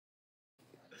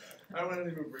I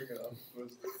wouldn't even bring it up.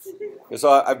 So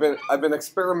I've been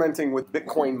experimenting with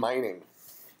Bitcoin mining,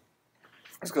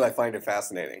 just because I find it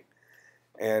fascinating.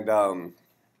 And out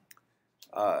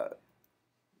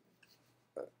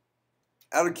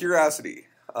of curiosity,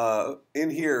 in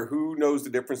here, who knows the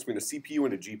difference between a CPU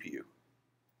and a GPU?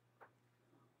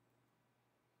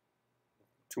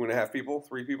 2.5 people?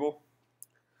 3 people?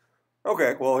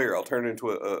 Okay, well here, I'll turn it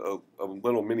into a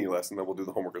little mini lesson, then we'll do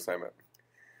the homework assignment.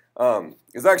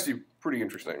 It's actually pretty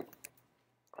interesting.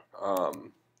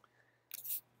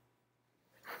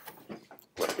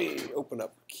 Let me open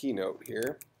up Keynote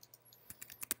here.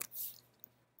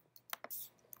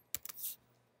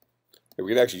 We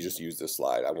can actually just use this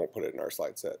slide. I won't put it in our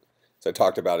slide set. So I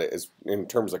talked about it as in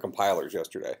terms of compilers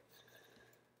yesterday.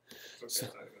 It's okay,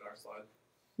 it's not even our slide.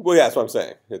 Well, yeah, that's what I'm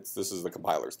saying. This is the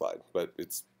compiler slide, but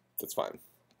it's fine.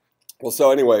 Well,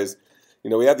 so anyways, you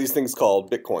know, we have these things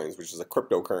called Bitcoins, which is a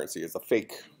cryptocurrency. It's a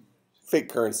fake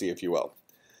currency, if you will.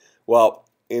 Well,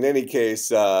 in any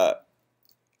case,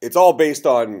 it's all based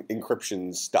on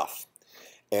encryption stuff.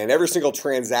 And every single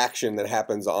transaction that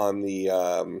happens on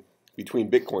the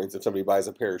between Bitcoins, if somebody buys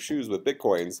a pair of shoes with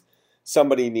Bitcoins,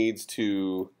 somebody needs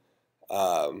to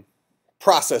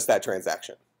process that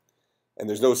transaction. And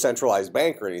there's no centralized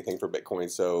bank or anything for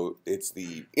Bitcoin, so it's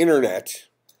the internet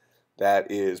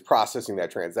that is processing that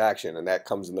transaction, and that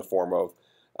comes in the form of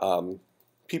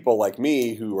people like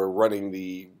me who are running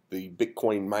the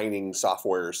Bitcoin mining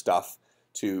software stuff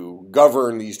to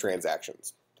govern these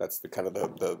transactions. That's the kind of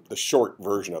the short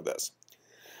version of this.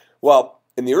 Well,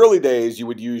 in the early days, you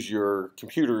would use your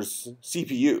computer's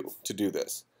CPU to do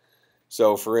this.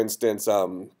 So, for instance,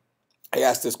 I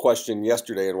asked this question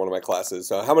yesterday in one of my classes.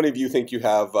 How many of you think you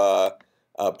have a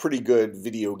pretty good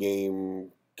video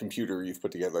game computer you've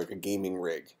put together, like a gaming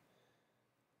rig?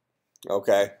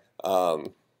 Okay. How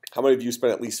many of you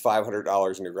spent at least $500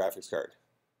 on your graphics card?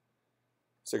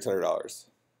 $600,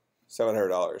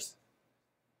 $700,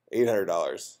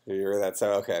 $800. You're that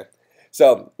side. Okay.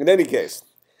 So in any case,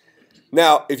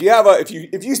 now if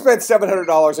you spent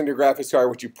 $700 on your graphics card,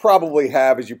 what you probably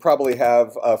have is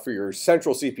for your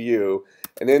central CPU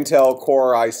an Intel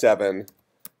Core i7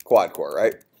 quad core,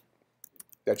 right?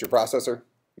 That's your processor,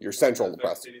 your central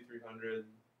processor. CSC300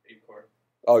 8-core.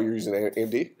 Oh, you're using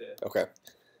AMD? Yeah. Okay,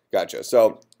 gotcha.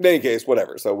 So in any case,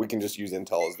 whatever. So we can just use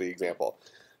Intel as the example.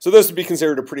 So this would be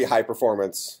considered a pretty high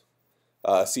performance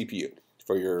CPU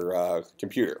for your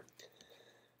computer.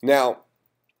 Now,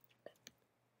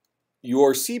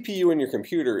 your CPU in your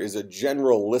computer is a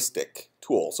generalistic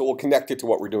tool. So we'll connect it to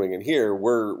what we're doing in here.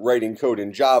 We're writing code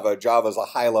in Java. Java is a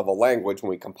high-level language.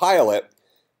 When we compile it,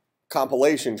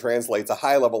 compilation translates a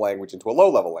high-level language into a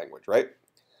low-level language, right?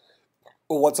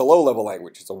 Well, what's a low-level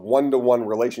language? It's a one-to-one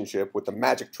relationship with the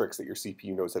magic tricks that your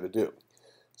CPU knows how to do.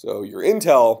 So your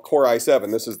Intel Core i7,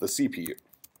 this is the CPU.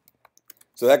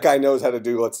 So that guy knows how to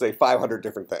do, let's say, 500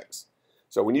 different things.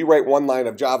 So when you write one line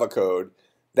of Java code,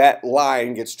 that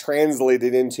line gets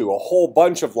translated into a whole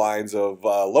bunch of lines of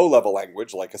low-level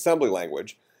language, like assembly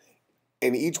language,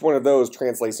 and each one of those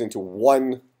translates into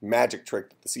one magic trick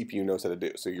that the CPU knows how to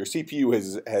do. So your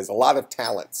CPU has a lot of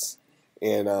talents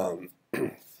in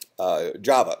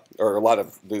Java, or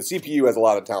the CPU has a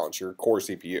lot of talents, your core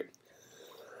CPU.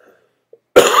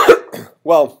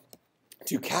 Well,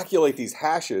 to calculate these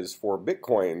hashes for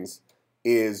Bitcoins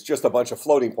is just a bunch of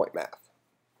floating point math.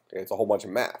 Okay, it's a whole bunch of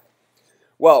math.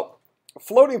 Well,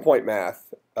 floating point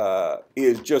math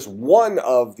is just one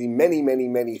of the many, many,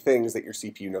 many things that your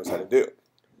CPU knows how to do.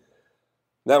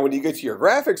 Now, when you get to your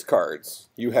graphics cards,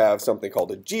 you have something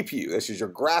called a GPU. This is your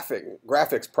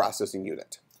graphics processing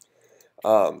unit.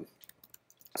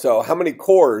 So how many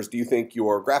cores do you think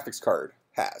your graphics card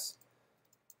has?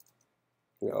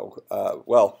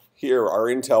 Well, here our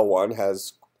Intel one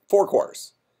has 4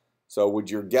 cores. So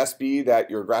would your guess be that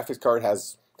your graphics card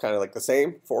has kind of like the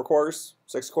same, 4 cores,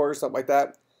 6 cores, something like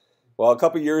that? Well, a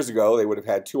couple years ago, they would have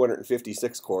had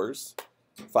 256 cores,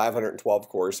 512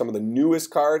 cores. Some of the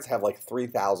newest cards have like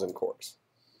 3,000 cores.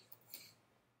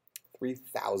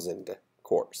 3,000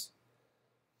 cores.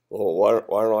 Well,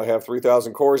 why don't I have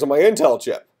 3,000 cores on my Intel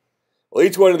chip? Well,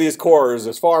 each one of these cores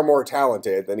is far more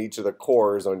talented than each of the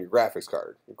cores on your graphics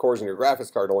card. The cores on your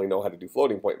graphics card only know how to do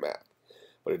floating point math.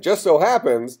 But it just so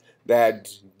happens that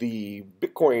the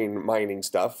Bitcoin mining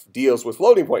stuff deals with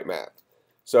floating point math.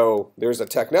 So there's a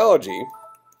technology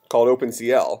called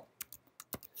OpenCL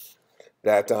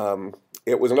that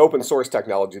it was an open source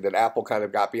technology that Apple kind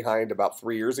of got behind about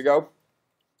 3 years ago.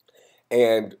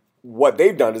 And what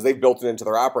they've done is they've built it into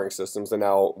their operating systems, and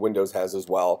now Windows has as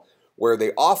well, where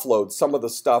they offload some of the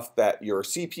stuff that your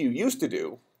CPU used to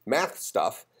do, math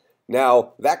stuff.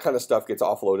 Now that kind of stuff gets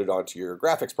offloaded onto your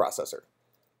graphics processor.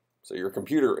 So your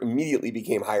computer immediately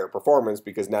became higher performance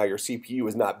because now your CPU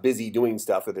is not busy doing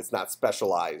stuff that it's not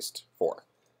specialized for.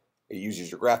 It uses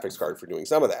your graphics card for doing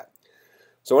some of that.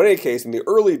 So in any case, in the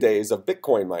early days of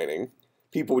Bitcoin mining,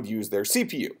 people would use their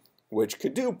CPU, which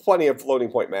could do plenty of floating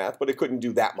point math, but it couldn't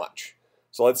do that much.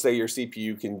 So let's say your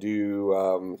CPU can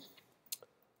do,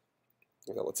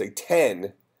 let's say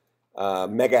 10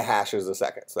 mega hashes a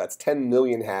second. So that's 10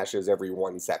 million hashes every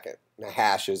 1 second. And a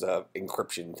hash is an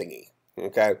encryption thingy.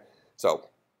 Okay, so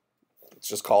let's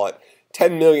just call it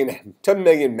 10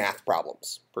 million math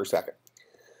problems per second.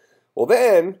 Well,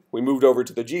 then we moved over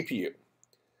to the GPU.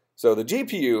 So the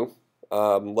GPU,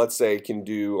 let's say, can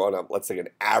do on a an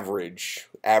average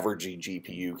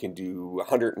GPU can do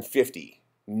 150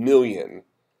 million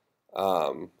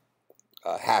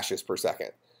hashes per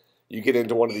second. You get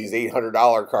into one of these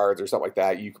 $800 cards or something like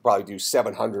that, you could probably do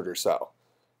 700 or so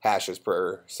hashes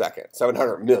per second.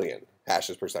 700 million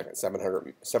hashes per second.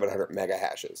 700 mega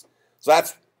hashes. So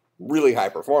that's really high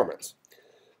performance.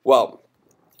 Well,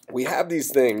 we have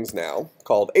these things now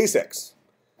called ASICs,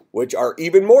 which are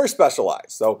even more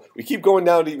specialized. So we keep going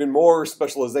down to even more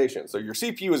specialization. So your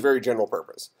CPU is very general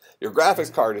purpose. Your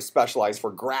graphics card is specialized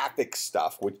for graphics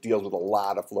stuff, which deals with a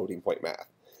lot of floating point math.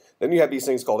 Then you have these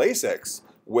things called ASICs,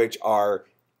 which are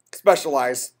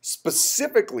specialized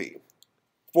specifically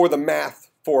for the math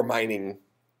for mining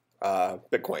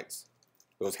Bitcoins,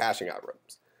 those hashing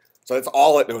algorithms. So that's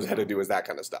all it knows how to do is that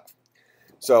kind of stuff.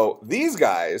 So these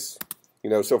guys,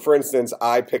 so for instance,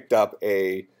 I picked up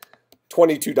a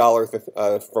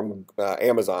 $22 from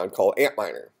Amazon called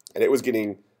Antminer, and it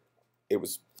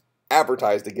was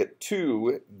advertised to get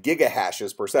 2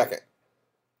 gigahashes per second.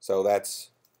 So that's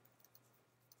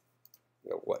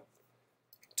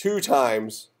 2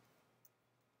 times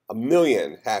 1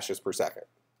 million hashes per second,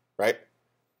 right?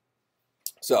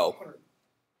 So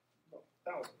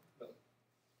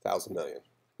 1,000 million.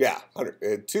 Yeah,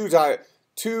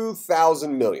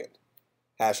 2,000 million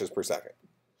hashes per second.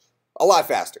 A lot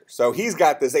faster. So he's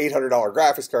got this $800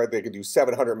 graphics card that can do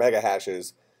 700 mega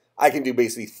hashes. I can do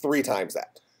basically 3 times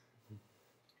that.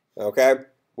 Okay?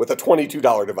 With a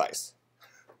 $22 device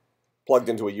plugged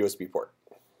into a USB port.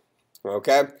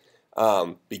 Okay?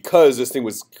 Because this thing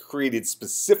was created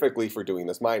specifically for doing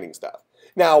this mining stuff.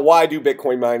 Now, why do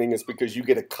Bitcoin mining? It's because you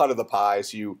get a cut of the pie.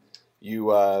 So you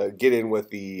get in with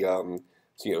the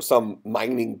some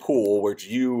mining pool, which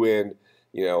you and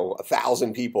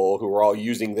 1,000 people who are all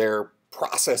using their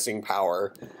processing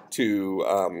power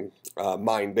to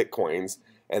mine Bitcoins.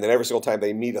 And then every single time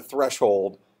they meet a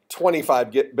threshold,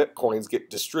 25 Bitcoins get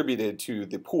distributed to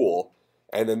the pool.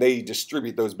 And then they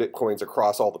distribute those Bitcoins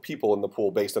across all the people in the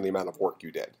pool based on the amount of work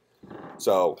you did.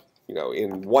 So,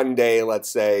 in one day, let's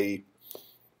say,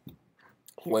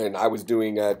 when I was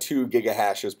doing 2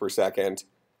 gigahashes per second,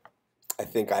 I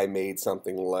think I made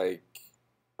something like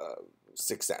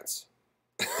 6 cents.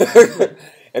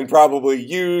 And probably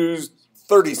used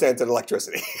 30 cents in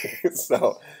electricity.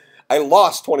 So I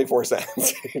lost 24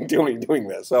 cents in doing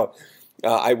this. So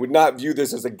I would not view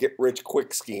this as a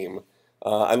get-rich-quick scheme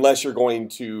unless you're going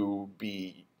to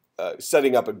be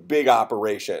setting up a big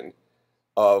operation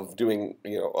of doing,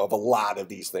 of a lot of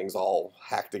these things all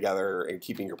hacked together and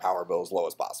keeping your power bill as low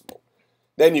as possible.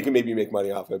 Then you can maybe make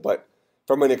money off it. But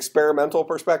from an experimental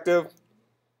perspective,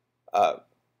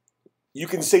 you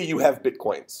can say you have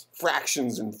Bitcoins,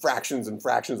 fractions and fractions and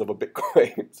fractions of a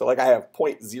Bitcoin. So like I have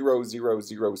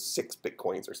 0.0006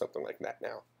 Bitcoins or something like that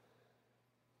now.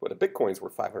 But a Bitcoin's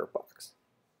worth $500.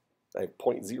 I have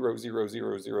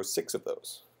 0.00006 of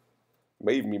those.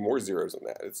 May even be more zeros than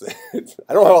that.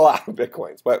 I don't have a lot of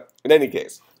Bitcoins, but in any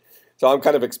case. So I'm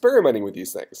kind of experimenting with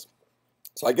these things.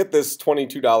 So I get this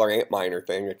 $22 Antminer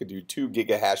thing. I could do 2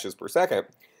 gigahashes per second.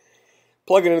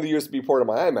 Plug it into the USB port of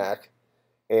my iMac.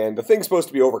 And the thing's supposed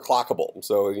to be overclockable.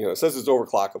 So, it says it's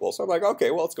overclockable. So I'm like, okay,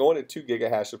 well, it's going at 2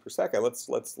 gigahashes per second. Let's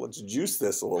juice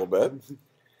this a little bit.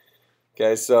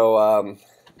 Okay, so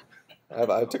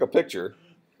I took a picture.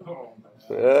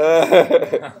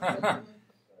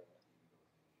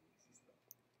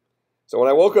 So when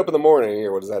I woke up in the morning,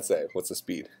 here, what does that say? What's the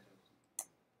speed?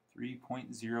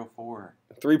 3.04.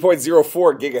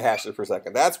 3.04 gigahashes per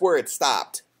second. That's where it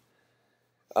stopped.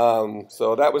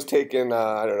 So that was taken,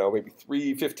 I don't know, maybe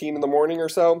 3:15 in the morning or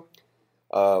so.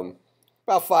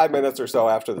 About 5 minutes or so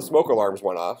after the smoke alarms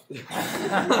went off.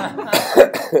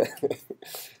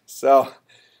 So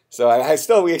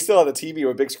we still have a TV,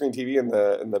 a big screen TV in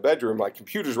the bedroom. My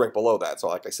computer's right below that, so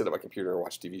like I sit at my computer and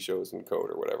watch TV shows and code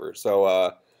or whatever.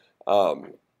 So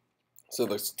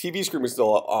the TV screen was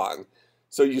still on.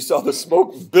 So you saw the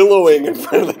smoke billowing in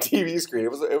front of the TV screen.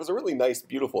 It was a really nice,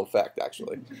 beautiful effect,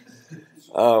 actually.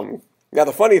 Now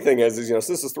the funny thing is since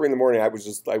this is 3 in the morning, I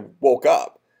woke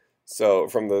up. So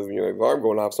from the alarm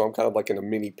going off, so I'm kind of like in a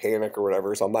mini panic or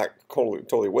whatever. So I'm not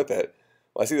totally with it.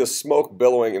 Well, I see the smoke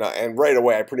billowing, and right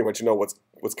away I pretty much know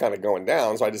what's kind of going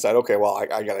down. So I decide, okay, well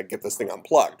I gotta get this thing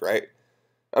unplugged, right?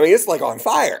 I mean, it's like on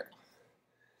fire.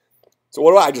 So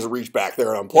what do I just reach back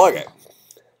there and unplug it?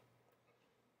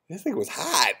 This thing was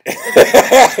hot.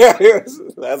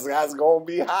 That's gonna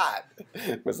be hot.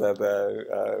 Was that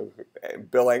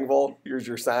Bill Engvall? Here's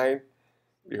your sign.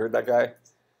 You heard that guy?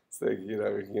 So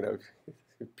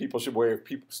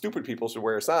stupid people should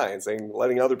wear a sign saying,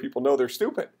 letting other people know they're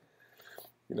stupid.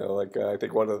 I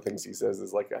think one of the things he says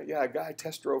is like, yeah, a guy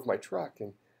test drove my truck,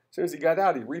 and as soon as he got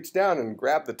out, he reached down and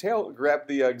grabbed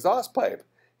the exhaust pipe.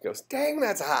 He goes, dang,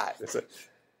 that's hot. It's like,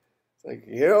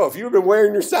 if you'd been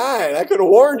wearing your sign, I could have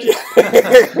warned you.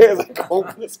 It's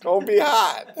like, it's going to be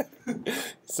hot.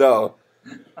 So,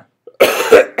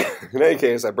 in any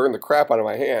case, I burned the crap out of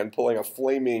my hand pulling a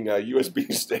flaming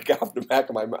USB stick off the back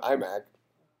of my iMac.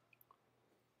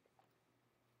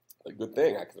 A good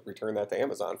thing I could return that to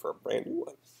Amazon for a brand new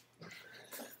one.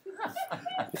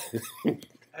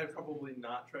 I'd probably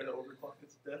not try to overclock it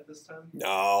to death this time. No,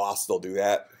 I'll still do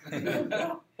that.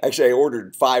 Actually, I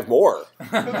ordered 5 more.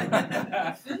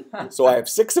 So I have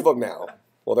 6 of them now.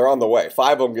 Well, they're on the way.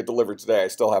 5 of them get delivered today. I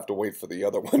still have to wait for the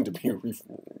other one to be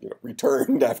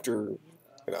returned after, it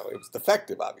was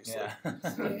defective, obviously. Yeah.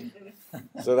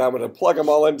 So now I'm going to plug them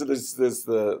all into this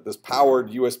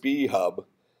powered USB hub.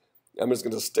 I'm just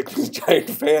going to stick this giant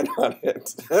fan on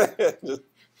it. Just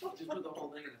put the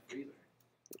whole thing in the freezer.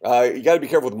 You got to be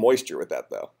careful with moisture with that,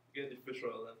 though. You gotta do fish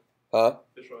oil then. Huh?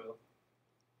 Fish oil.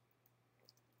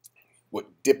 What,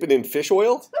 dip it in fish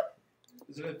oil?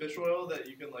 Isn't it fish oil that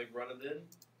you can run it in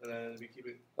and then we keep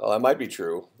it? Well, that might be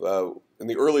true. In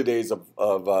the early days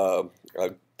of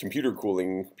computer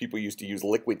cooling, people used to use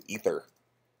liquid ether.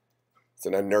 It's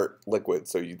an inert liquid,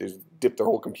 so you just dip the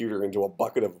whole computer into a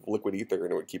bucket of liquid ether,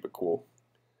 and it would keep it cool.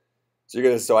 So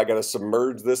I gotta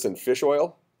submerge this in fish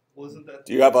oil. Well, isn't that?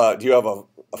 Do you have a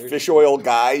fish oil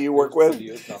guy you work with?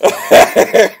 Well,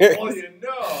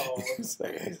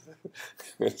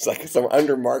 It's like some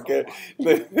undermarket.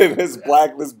 this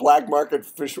black market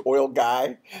fish oil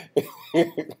guy.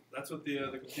 That's what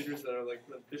the computers that are like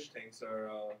the fish tanks are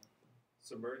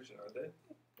submerged in, aren't they?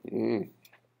 Mm.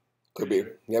 Could be.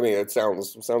 Yeah, I mean, it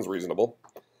sounds reasonable.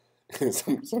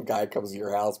 some guy comes to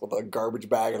your house with a garbage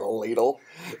bag and a ladle.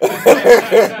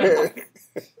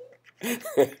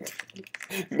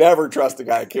 Never trust a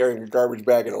guy carrying a garbage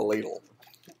bag and a ladle.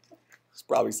 He's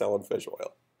probably selling fish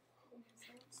oil.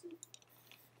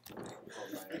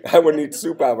 I wouldn't eat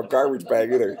soup out of a garbage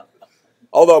bag either.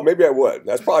 Although, maybe I would.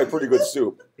 That's probably pretty good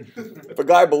soup. If a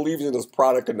guy believes in his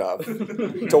product enough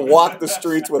to walk the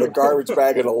streets with a garbage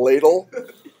bag and a ladle,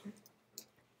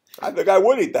 I think I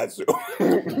would eat that soup.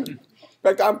 In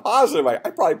fact, I'm positive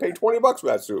I'd probably pay $20 for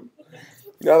that soup.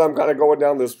 Now that I'm kind of going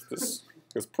down this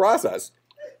process.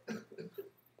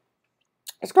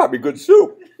 It's got to be good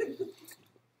soup.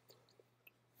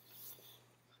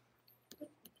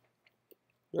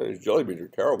 These jelly beans are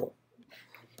terrible.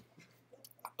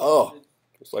 Oh,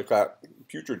 it's like that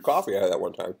putrid coffee I had that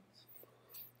one time.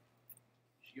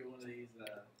 You should get one of these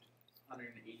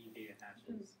 180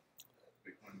 gigahatches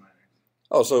Bitcoin miners.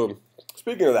 Oh, so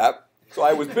speaking of that, so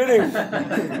I was bidding.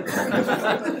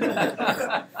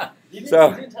 He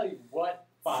didn't tell you what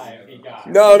 5 he got.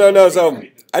 No. So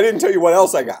I didn't tell you what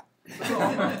else I got.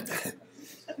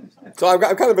 So I'm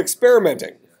kind of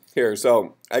experimenting here.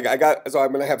 So I'm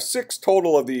going to have 6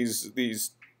 total of these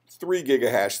 3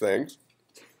 gigahash things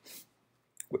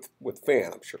with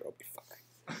fan. I'm sure it'll be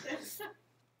fine.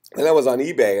 And that was on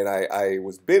eBay, and I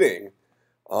was bidding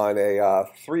on a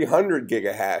 300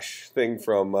 gigahash thing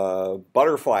from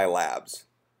Butterfly Labs.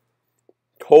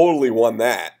 Totally won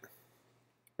that.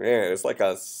 Man, it's like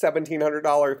a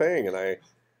 $1,700 thing, and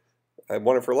I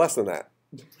won it for less than that.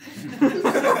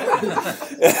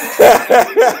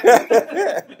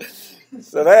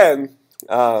 So then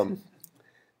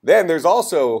there's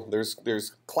also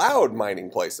there's cloud mining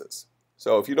places.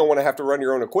 So if you don't want to have to run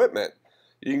your own equipment,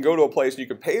 you can go to a place and you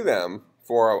can pay them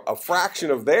for a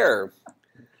fraction of their.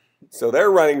 So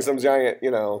they're running some giant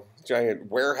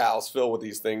warehouse filled with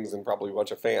these things and probably a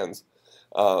bunch of fans,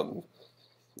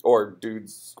 or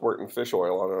dudes squirting fish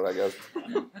oil on it, I guess.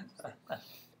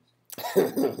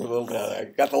 I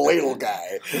got the ladle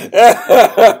guy.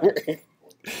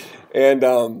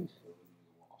 And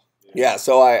yeah,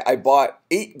 so I bought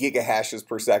 8 gigahashes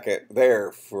per second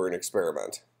there for an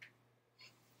experiment.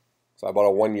 So I bought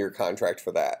a 1-year contract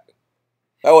for that.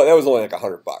 That was only like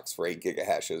 $100 for 8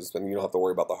 gigahashes, and you don't have to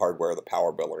worry about the hardware, the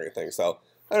power bill, or anything. So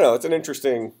I don't know. It's an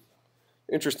interesting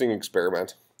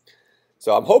experiment.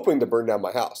 So I'm hoping to burn down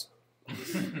my house.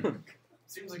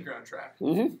 Seems like you're on track.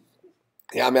 Mm-hmm.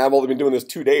 Yeah, I mean, I've only been doing this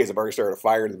 2 days. I've already started a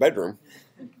fire in the bedroom.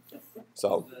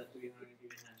 So. Is that 300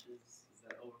 gigahatches? Is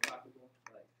that overclockable?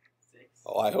 Like 6?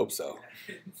 Oh, I hope so.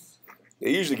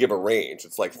 They usually give a range.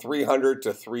 It's like 300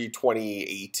 to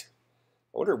 328.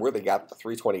 I wonder where they got the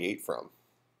 328 from.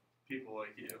 People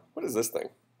like you. What is this thing?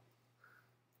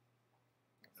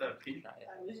 Is that a peep? I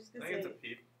was just I gonna think it's a say.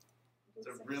 peep. It's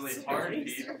a really hard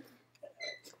peep.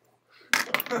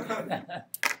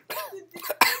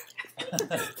 It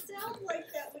sounds like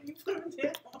that when you put them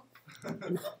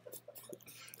down.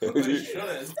 You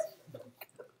shouldn't.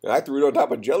 I threw it on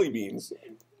top of jelly beans.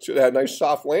 Should have had a nice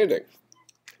soft landing.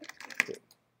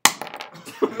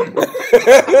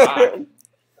 You're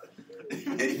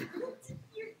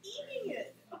eating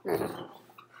it.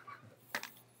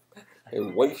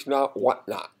 And waste not, what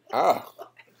not. Ah,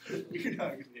 You're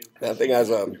not gonna be that thing has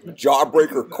a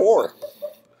jawbreaker core.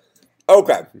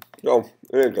 Okay, so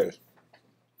in any case,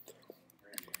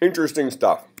 interesting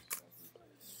stuff.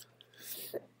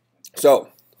 So,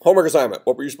 homework assignment.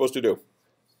 What were you supposed to do?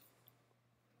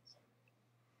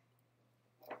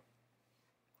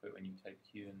 When you type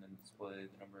Q and then display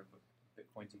the number of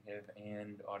bitcoins you have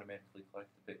and automatically collect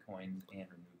the bitcoins and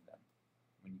remove them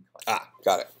when you collect them. Ah,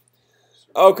 got it.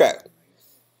 Okay.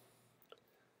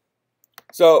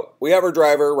 So we have our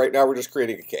driver. Right now we're just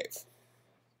creating a cave.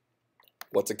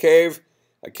 What's a cave?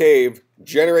 A cave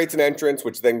generates an entrance,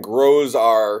 which then grows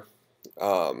our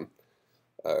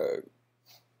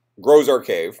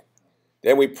cave.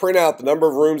 Then we print out the number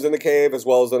of rooms in the cave as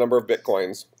well as the number of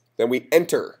bitcoins. Then we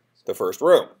enter the first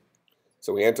room.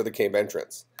 So we enter the cave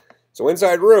entrance. So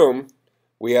inside room,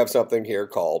 we have something here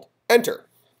called enter.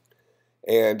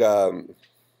 And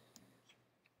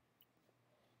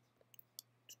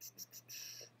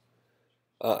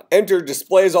enter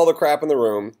displays all the crap in the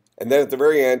room, and then at the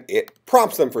very end, it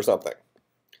prompts them for something.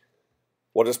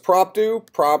 What does prompt do?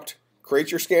 Prompt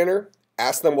creates your scanner,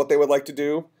 asks them what they would like to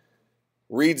do,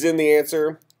 reads in the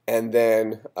answer, and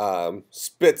then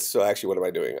spits. So actually, what am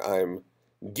I doing? I'm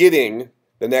getting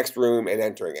the next room and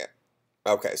entering it.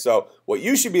 Okay, so what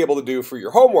you should be able to do for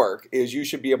your homework is you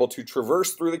should be able to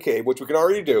traverse through the cave, which we can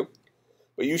already do,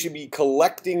 but you should be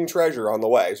collecting treasure on the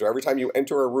way. So every time you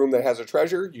enter a room that has a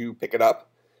treasure, you pick it up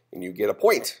and you get a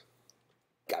point.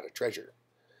 Got a treasure.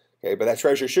 Okay, but that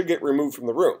treasure should get removed from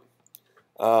the room.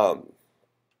 Now,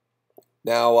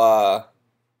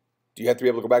 do you have to be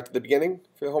able to go back to the beginning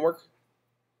for the homework?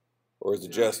 Or is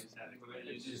it just...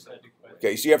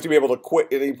 Okay, so you have to be able to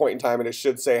quit at any point in time, and it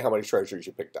should say how many treasures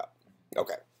you picked up.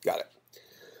 Okay, got it.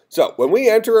 So when we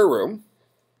enter a room,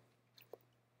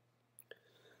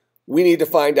 we need to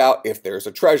find out if there's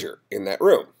a treasure in that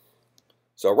room.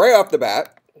 So right off the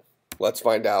bat, let's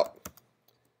find out,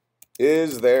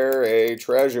 is there a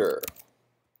treasure?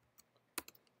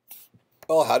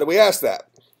 Well, how do we ask that?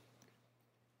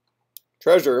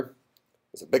 Treasure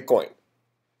is a Bitcoin.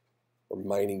 We're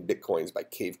mining Bitcoins by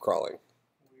cave crawling.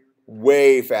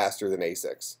 Way faster than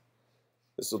ASICs.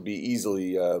 This will be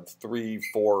easily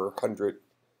 300-400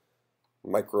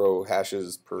 micro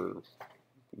hashes per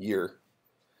year.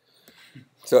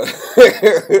 So,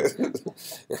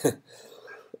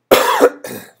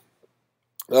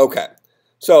 okay.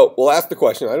 So we'll ask the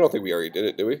question. I don't think we already did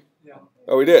it, did we? Yeah.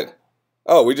 Oh, we did.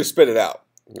 Oh, we just spit it out.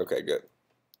 Okay, good.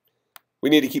 We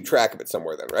need to keep track of it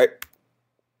somewhere then, right?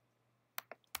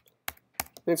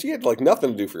 Man, so you had like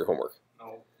nothing to do for your homework.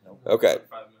 No. Okay. Like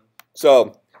 5 minutes.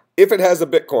 So if it has a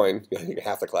Bitcoin, I think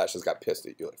half the class just got pissed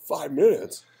at you. Like, 5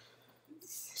 minutes?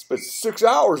 Spent 6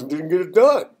 hours and didn't get it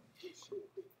done.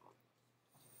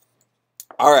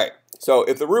 All right. So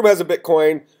if the room has a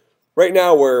Bitcoin, right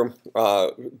now we're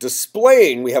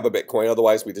displaying we have a Bitcoin.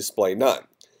 Otherwise, we display none.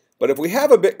 But if we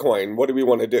have a Bitcoin, what do we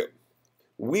want to do?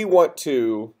 We want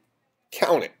to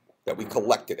count it, that we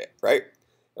collected it, right?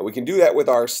 And we can do that with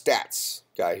our stats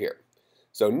guy here.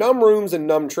 So num rooms and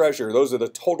num treasure, those are the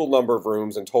total number of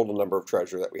rooms and total number of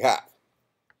treasure that we have.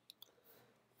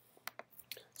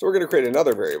 So we're going to create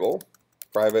another variable,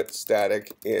 private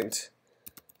static int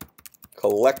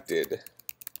collected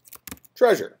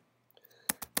treasure.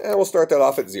 And we'll start that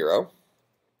off at 0.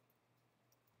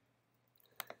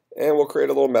 And we'll create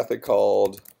a little method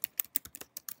called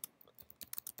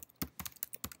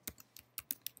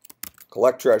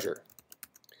collect treasure.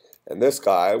 And this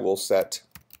guy will set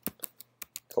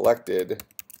collected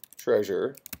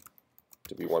treasure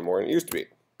to be 1 more than it used to be.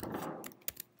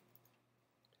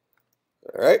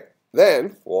 All right,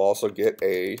 then we'll also get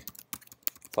a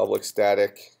public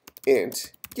static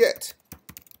int get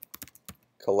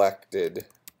collected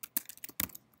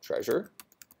treasure.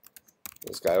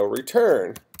 This guy will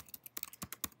return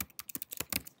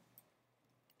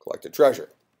collected treasure.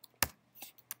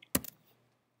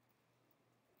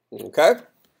 Okay?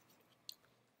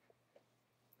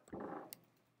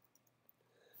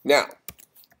 Now,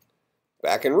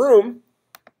 back in room,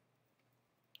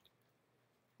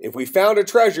 if we found a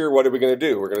treasure, what are we going to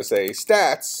do? We're going to say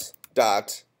stats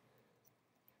dot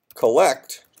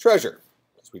collect treasure,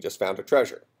 because we just found a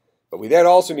treasure. But we then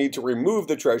also need to remove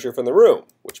the treasure from the room,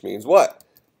 which means what?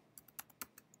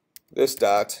 This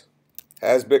dot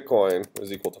has Bitcoin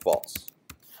is equal to false.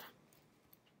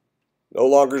 No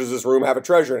longer does this room have a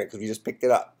treasure in it because we just picked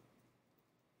it up.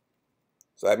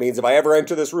 So that means if I ever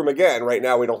enter this room again, right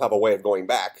now we don't have a way of going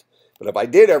back, but if I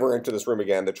did ever enter this room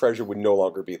again, the treasure would no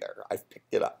longer be there. I've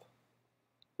picked it up.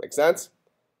 Make sense?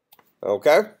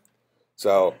 Okay?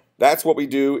 So that's what we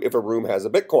do if a room has a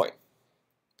Bitcoin.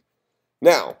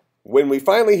 Now, when we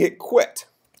finally hit quit,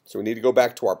 so we need to go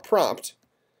back to our prompt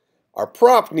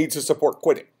needs to support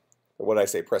quitting. What did I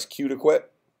say? Press Q to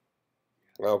quit?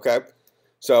 Okay?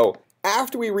 So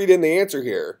after we read in the answer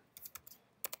here,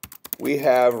 we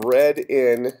have read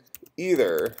in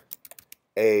either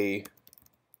a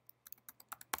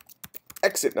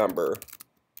exit number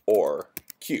or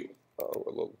Q.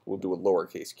 We'll do a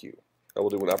lowercase q. We'll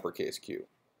do an uppercase q.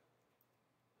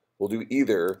 We'll do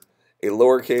either a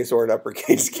lowercase or an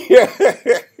uppercase q.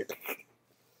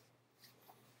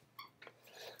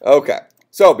 Okay,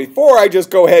 so before I just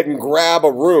go ahead and grab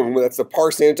a room that's the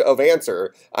parseInt of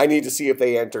answer, I need to see if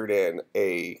they entered in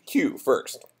a Q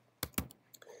first.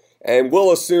 And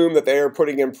we'll assume that they are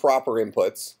putting in proper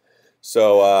inputs.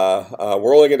 So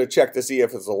we're only going to check to see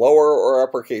if it's a lower or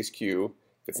uppercase Q.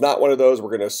 If it's not one of those, we're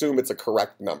going to assume it's a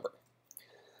correct number.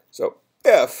 So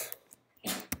if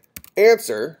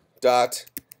answer dot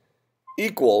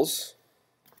equals,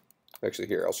 actually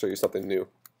here, I'll show you something new.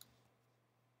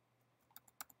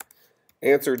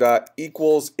 Answer dot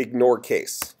equals ignore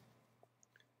case.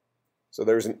 So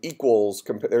there's an equals,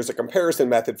 there's a comparison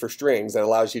method for strings that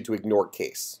allows you to ignore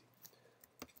case.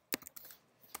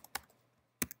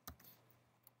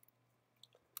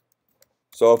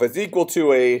 So if it's equal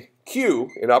to a Q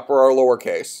in upper or lower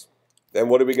case, then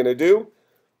what are we going to do?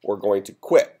 We're going to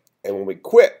quit. And when we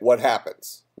quit, what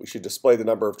happens? We should display the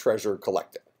number of treasure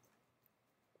collected,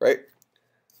 right?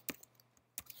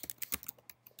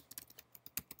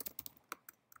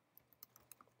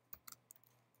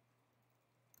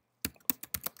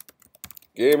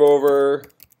 Game over,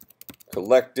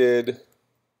 collected,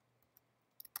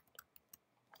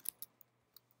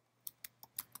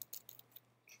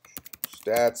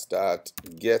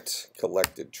 stats.get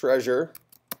collected treasure.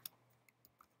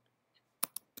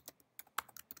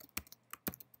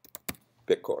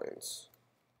 Bitcoins.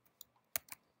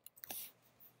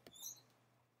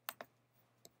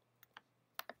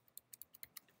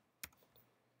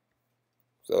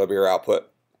 So that'll be our output.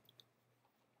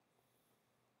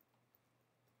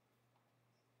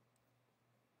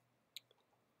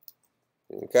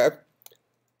 Okay.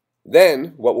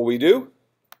 Then what will we do?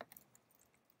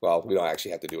 Well, we don't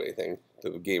actually have to do anything.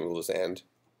 The game will just end.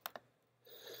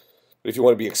 But if you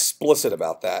want to be explicit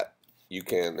about that, you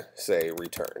can say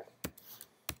return.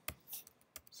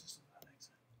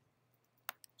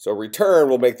 So return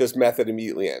will make this method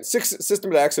immediately end.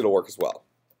 System.exit will work as well.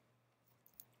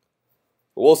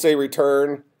 But we'll say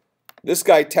return. This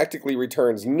guy technically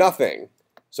returns nothing.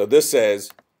 So this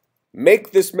says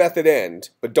make this method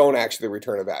end, but don't actually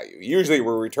return a value. Usually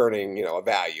we're returning, a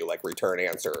value like return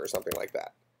answer or something like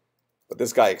that. But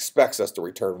this guy expects us to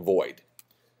return void.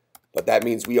 But that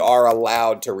means we are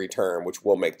allowed to return, which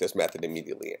will make this method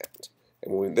immediately end.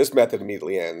 And when this method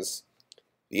immediately ends,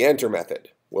 the enter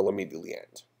method will immediately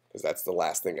end, because that's the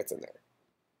last thing that's in there.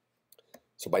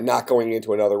 So by not going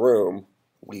into another room,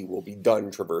 we will be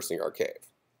done traversing our cave.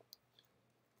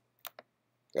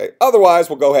 Okay. Otherwise,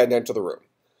 we'll go ahead and enter the room.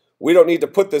 We don't need to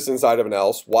put this inside of an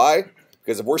else. Why?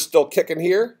 Because if we're still kicking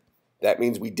here, that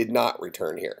means we did not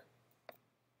return here.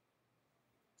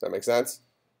 Does that make sense?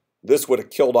 This would have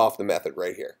killed off the method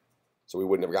right here. So we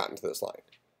wouldn't have gotten to this line.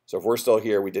 So if we're still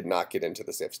here, we did not get into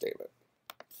this if statement.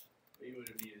 But you would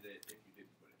have needed it if you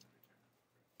didn't put it in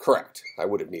return. Correct. I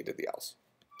would have needed the else.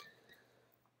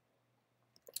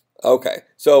 Okay,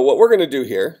 so what we're going to do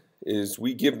here is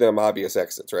we give them obvious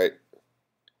exits, right?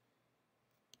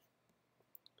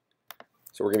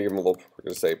 So we're going to give them we're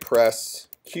going to say press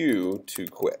Q to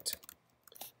quit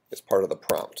as part of the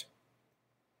prompt.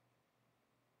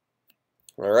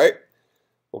 All right,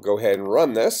 we'll go ahead and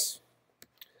run this.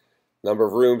 Number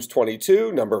of rooms,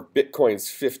 22. Number of Bitcoins,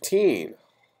 15.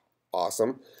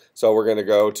 Awesome. So we're going to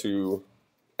go to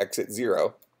exit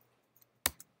 0.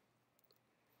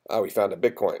 Oh, we found a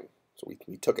Bitcoin. So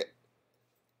we took it.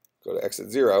 Go to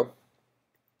exit 0. Go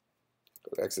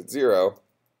to exit 0.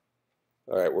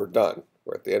 All right, we're done.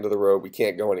 We're at the end of the road. We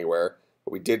can't go anywhere.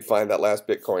 But we did find that last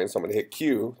Bitcoin, so I'm going to hit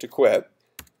Q to quit.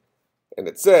 And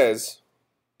it says,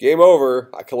 game over.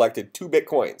 I collected 2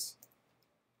 Bitcoins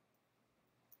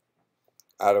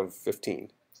out of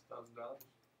 15. $1,000.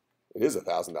 It is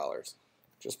 $1,000.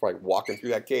 Just by walking through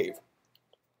that cave.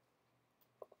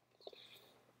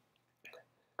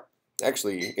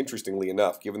 Actually, interestingly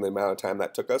enough, given the amount of time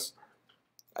that took us,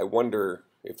 I wonder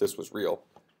if this was real.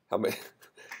 How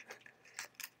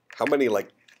many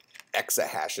like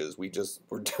exahashes we just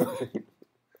were doing?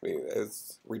 I mean,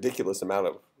 it's a ridiculous amount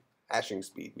of hashing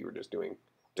speed we were just doing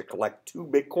to collect 2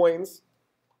 Bitcoins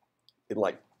in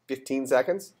like 15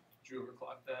 seconds. Did you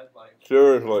overclock that? Like,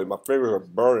 Seriously, my fingers are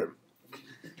burning.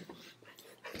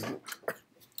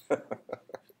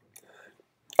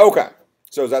 Okay,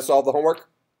 so does that solve the homework?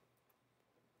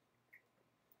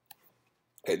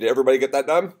 Okay, did everybody get that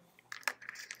done?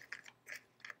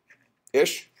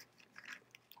 Ish?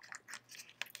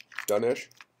 Done-ish?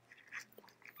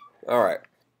 All right.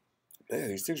 Man,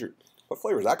 these things are... What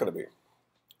flavor is that going to be?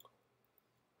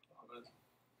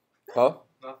 Huh?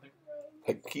 nothing.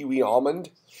 Like kiwi almond?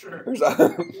 Sure. There's that.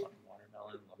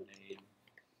 Watermelon, lemonade.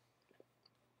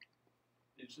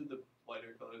 Usually the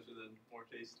lighter colors are the more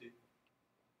tasty.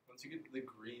 Once you get to the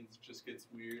greens, it just gets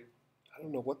weird. I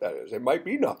don't know what that is. It might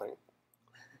be nothing.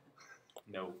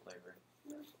 No flavor.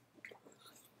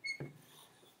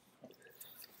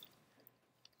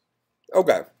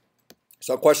 Okay.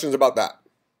 So questions about that.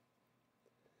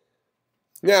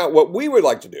 Now, what we would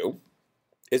like to do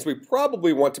is we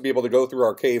probably want to be able to go through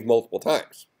our cave multiple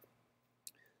times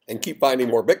and keep finding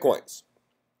more Bitcoins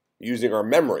using our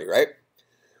memory, right?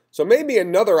 So maybe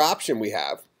another option we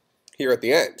have here at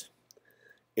the end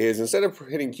is instead of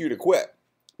hitting Q to quit,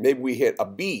 maybe we hit a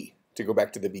B to go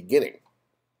back to the beginning.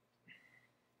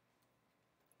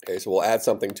 Okay, so we'll add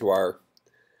something to our,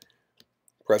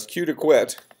 press Q to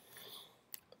quit.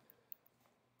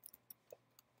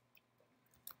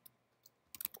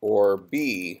 Or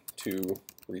B to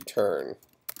return.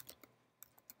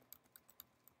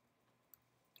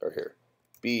 Or here,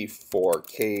 B for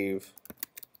cave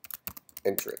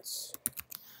entrance.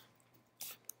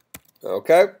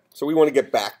 Okay, so we want to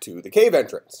get back to the cave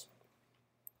entrance.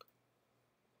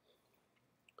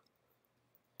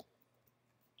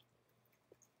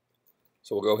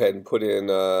 So we'll go ahead and put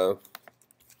in our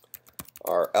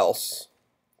else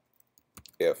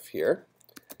if here.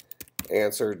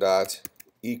 Answer dot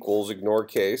equals ignore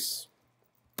case.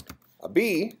 A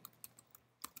B,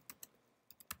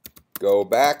 go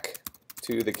back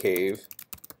to the cave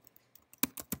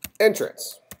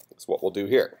entrance. That's what we'll do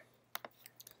here.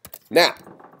 Now,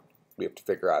 we have to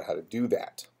figure out how to do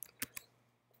that.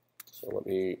 So let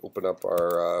me open up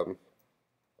our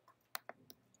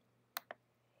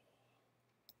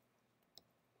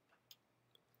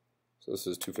so this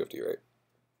is 250, right?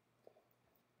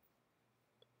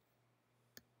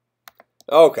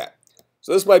 Okay,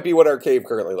 so this might be what our cave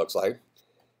currently looks like.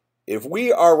 If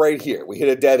we are right here, we hit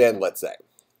a dead end, let's say,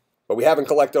 but we haven't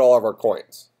collected all of our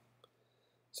coins.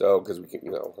 So, because we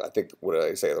can, I think, what did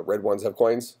I say? The red ones have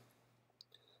coins.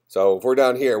 So if we're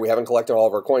down here, we haven't collected all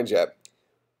of our coins yet.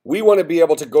 We want to be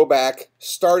able to go back,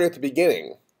 start at the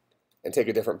beginning, and take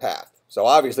a different path. So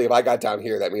obviously, if I got down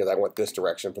here, that means I went this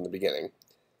direction from the beginning,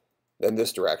 then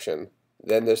this direction,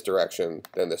 then this direction,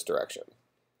 then this direction.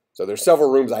 So there's several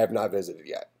rooms I have not visited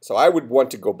yet. So I would want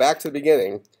to go back to the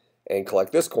beginning and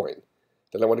collect this coin.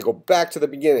 Then I want to go back to the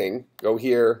beginning, go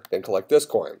here, then collect this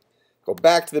coin. Go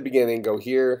back to the beginning, go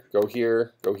here, go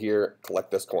here, go here,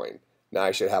 collect this coin. Now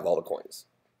I should have all the coins.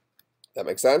 That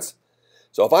makes sense?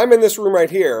 So if I'm in this room right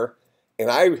here and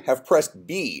I have pressed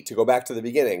B to go back to the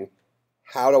beginning,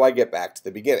 how do I get back to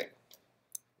the beginning?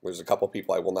 There's a couple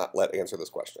people I will not let answer this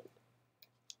question.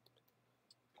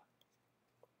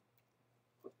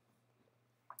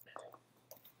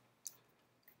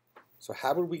 So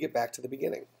how would we get back to the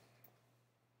beginning?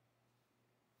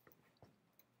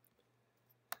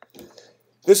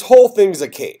 This whole thing's a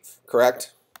cave,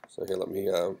 correct? So here, let me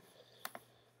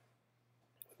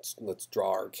let's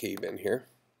draw our cave in here.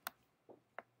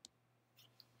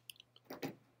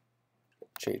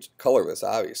 Change the color of this,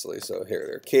 obviously. So here,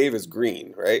 their cave is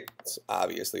green, right? It's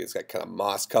obviously, it's got kind of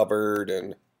moss covered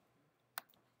and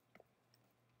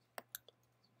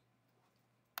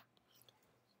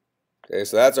okay,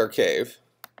 so that's our cave.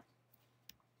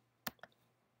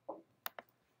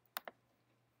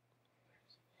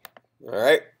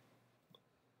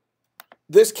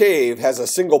 this cave has a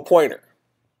single pointer,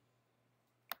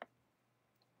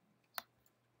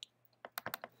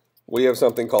 we have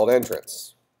something called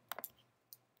entrance.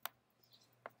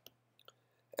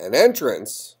 An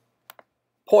entrance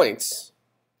points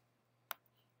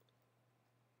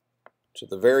to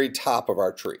the very top of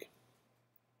our tree.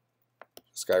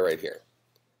 This guy right here.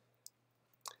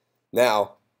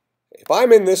 Now, if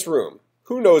I'm in this room,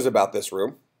 who knows about this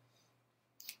room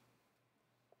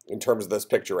in terms of this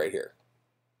picture right here?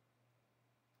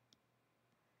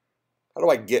 How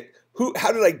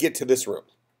did I get to this room?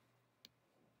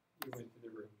 You went to the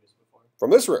room just before.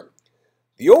 From this room.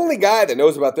 The only guy that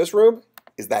knows about this room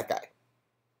is that guy.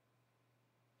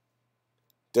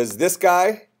 Does this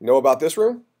guy know about this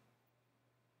room?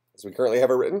 As we currently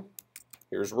have it written,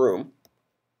 here's room.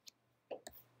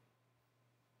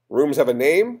 Rooms have a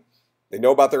name. They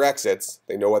know about their exits.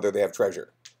 They know whether they have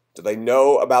treasure. Do they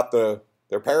know about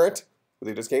their parent, who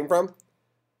they just came from?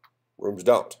 Rooms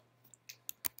don't.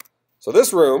 So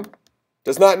this room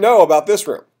does not know about this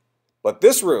room, but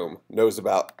this room knows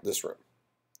about this room.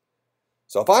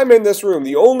 So if I'm in this room,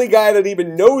 the only guy that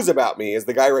even knows about me is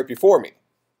the guy right before me.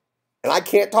 And I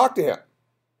can't talk to him.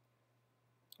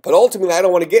 But ultimately, I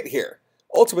don't want to get here.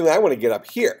 Ultimately, I want to get up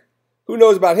here. Who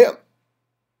knows about him?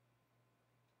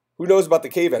 Who knows about the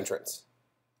cave entrance?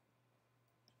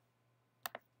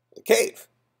 The cave.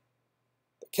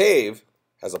 The cave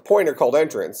has a pointer called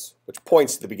entrance, which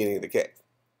points to the beginning of the cave.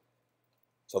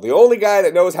 So the only guy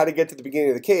that knows how to get to the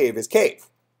beginning of the cave is cave.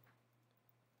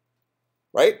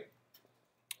 Right?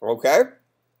 Okay?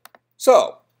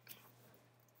 So,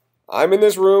 I'm in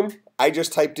this room. I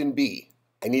just typed in B.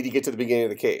 I need to get to the beginning of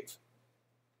the cave.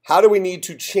 How do we need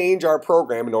to change our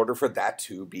program in order for that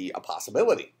to be a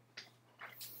possibility?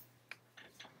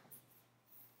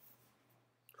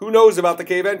 Who knows about the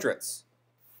cave entrance?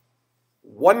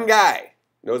 One guy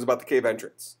knows about the cave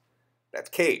entrance. That's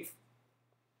cave.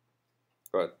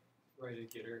 Go ahead. Write a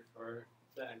getter for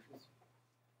the entrance.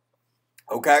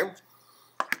 Okay.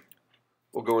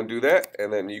 We'll go and do that,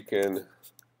 and then you can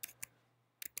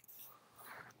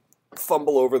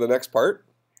fumble over the next part.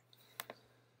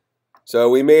 So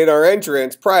we made our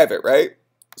entrance private, right?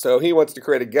 So he wants to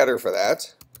create a getter for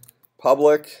that.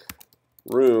 Public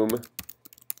room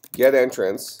get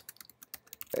entrance,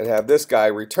 and have this guy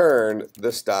return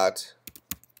this dot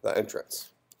the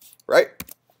entrance, right?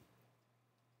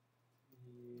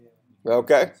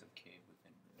 Okay.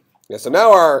 Yeah, so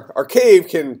now our cave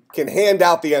can hand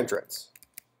out the entrance.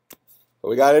 But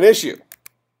we got an issue.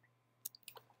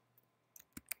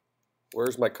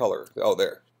 Where's my color? Oh,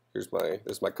 there. This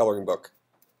is my coloring book.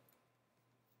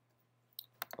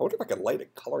 I wonder if I can light a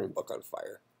coloring book on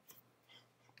fire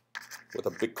with a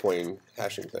Bitcoin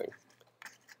hashing thing.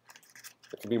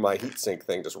 It could be my heatsink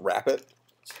thing. Just wrap it.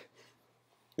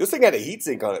 This thing had a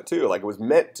heatsink on it too. Like it was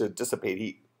meant to dissipate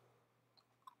heat.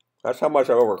 That's how much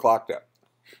I overclocked it.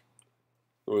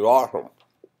 It was awesome.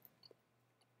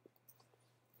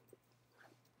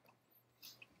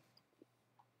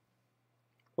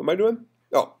 What am I doing?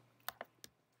 Oh.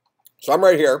 So I'm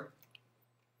right here.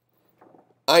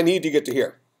 I need to get to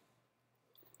here.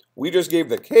 We just gave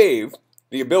the cave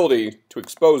the ability to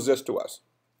expose this to us.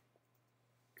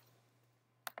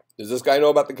 Does this guy know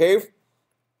about the cave?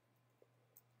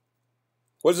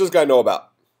 What does this guy know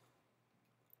about?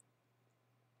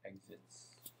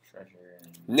 Exits, treasure,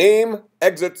 and... Name,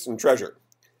 exits, and treasure.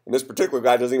 And this particular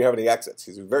guy doesn't even have any exits.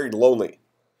 He's very lonely.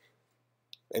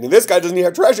 And this guy doesn't even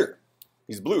have treasure.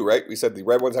 He's blue, right? We said the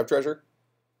red ones have treasure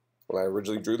when I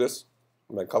originally drew this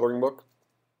in my coloring book.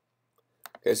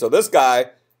 Okay, so this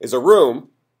guy is a room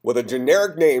with a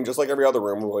generic name, just like every other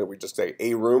room. We just say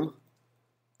a room.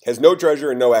 Has no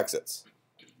treasure and no exits.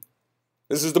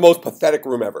 This is the most pathetic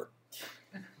room ever.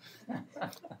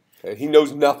 Okay, he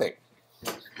knows nothing.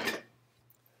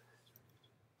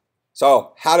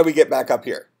 So how do we get back up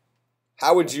here?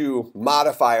 How would you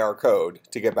modify our code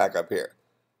to get back up here?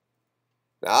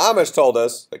 Now Amish told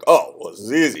us, like, oh, well, this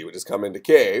is easy. We just come into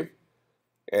cave,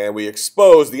 and we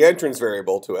expose the entrance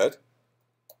variable to it.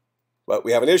 But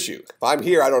we have an issue. If I'm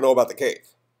here, I don't know about the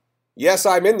cave. Yes,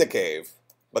 I'm in the cave,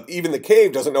 but even the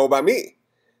cave doesn't know about me.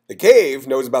 The cave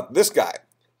knows about this guy,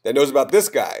 that knows about this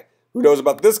guy, who knows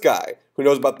about this guy, who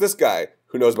knows about this guy,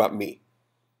 who knows about me.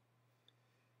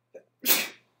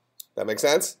 That makes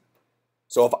sense?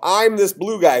 So if I'm this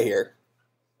blue guy here,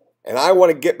 and I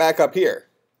want to get back up here,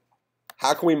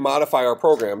 how can we modify our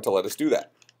program to let us do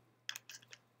that?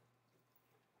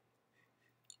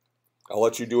 I'll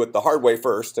let you do it the hard way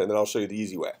first, and then I'll show you the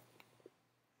easy way.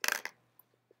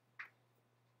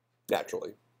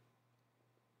 Naturally.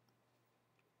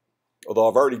 Although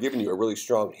I've already given you a really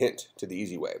strong hint to the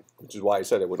easy way, which is why I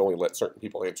said I would only let certain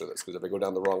people answer this, because if I go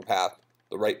down the wrong path,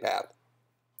 the right path,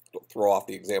 it'll throw off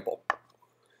the example.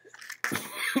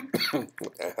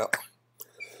 What the hell?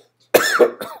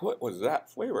 What was that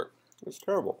flavor? It's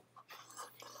terrible.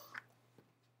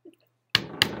 I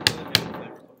didn't know they made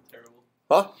a flavor called terrible.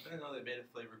 Huh? I didn't know they made a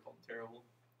flavor called terrible.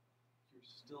 You're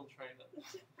still trying to.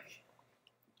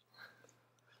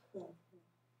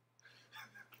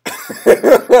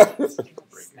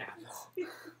 Snap.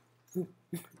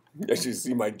 As you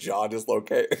see my jaw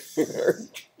dislocate.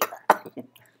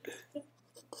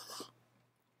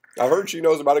 I heard she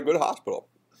knows about a good hospital.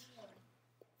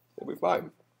 We'll be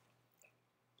fine.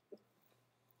 I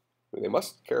mean, they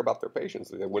must care about their patients.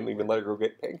 They wouldn't even let her go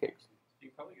get pancakes. You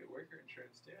can probably get worker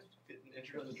insurance too. Getting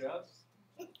injured on the jobs.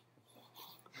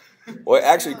 Well,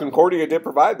 actually, Concordia did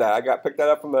provide that. I got picked that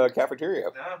up from the cafeteria.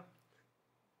 Nah.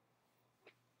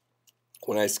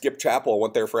 When I skipped chapel, I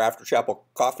went there for after chapel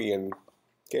coffee and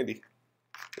candy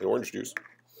and orange juice.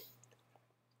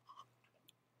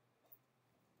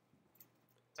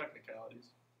 Technicalities.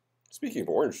 Speaking of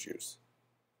orange juice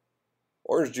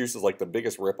is like the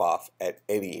biggest ripoff at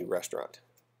any restaurant.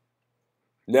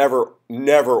 Never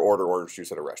order orange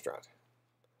juice at a restaurant.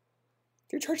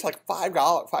 They charge like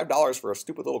 $5 for a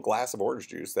stupid little glass of orange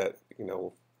juice that, you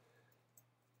know,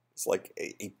 it's like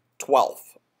a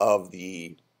 12th of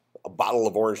a bottle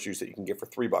of orange juice that you can get for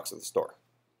 $3 at the store.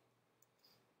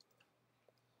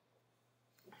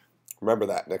 Remember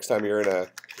that next time you're in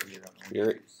a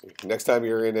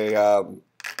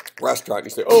restaurant,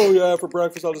 you say, "Oh yeah, for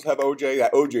breakfast I'll just have OJ."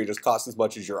 That OJ just costs as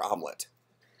much as your omelet.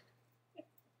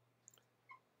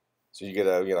 So you get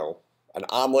an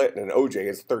omelet and an OJ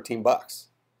is $13.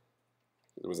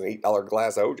 It was an $8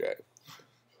 glass of OJ.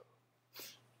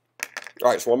 All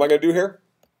right, so what am I going to do here?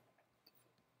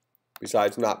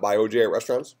 Besides not buy OJ at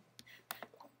restaurants?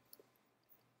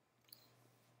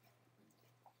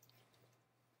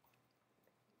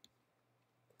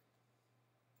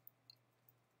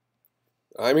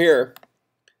 I'm here.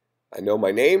 I know my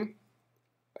name.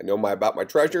 I know about my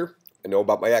treasure. I know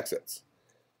about my exits.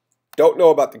 Don't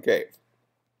know about the cave.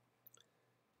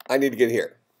 I need to get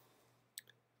here.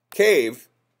 Cave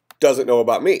doesn't know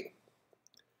about me.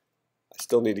 I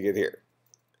still need to get here.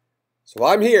 So if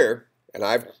I'm here and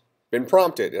I've been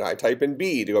prompted and I type in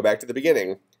B to go back to the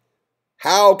beginning,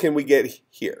 how can we get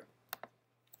here?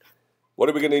 What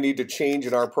are we going to need to change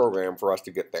in our program for us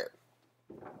to get there?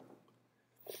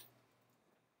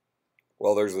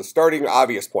 Well, there's the starting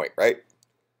obvious point, right?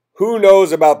 Who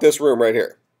knows about this room right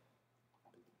here?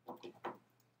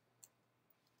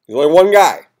 There's only one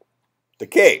guy, the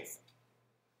cave.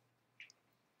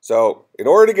 So in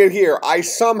order to get here, I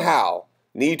somehow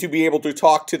need to be able to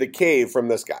talk to the cave from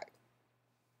this guy,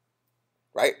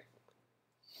 right?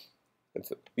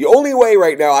 The only way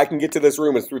right now I can get to this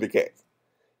room is through the cave.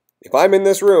 If I'm in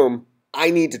this room,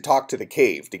 I need to talk to the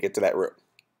cave to get to that room,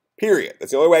 period.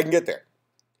 That's the only way I can get there.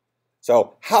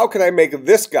 So how can I make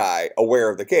this guy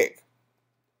aware of the cave?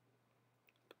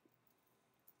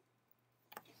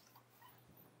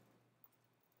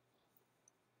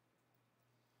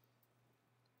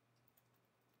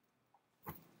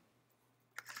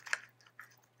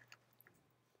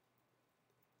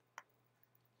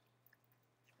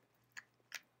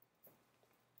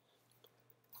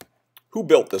 Who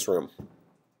built this room?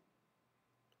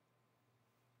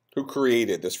 Who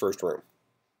created this first room?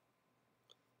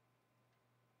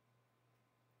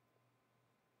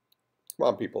 Come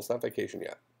on, people. It's not vacation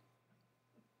yet.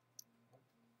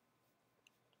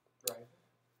 Right.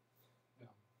 No.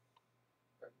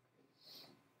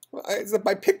 Well,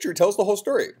 my picture tells the whole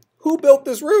story. Who built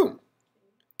this room?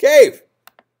 Cave.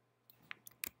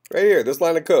 Right here, this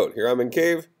line of code. Here I'm in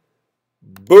cave.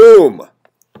 Boom.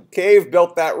 Cave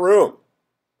built that room.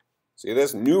 See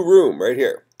this new room right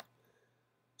here.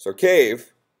 So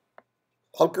cave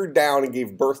hunkered down and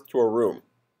gave birth to a room.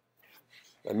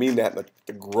 I mean that in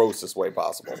the grossest way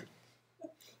possible.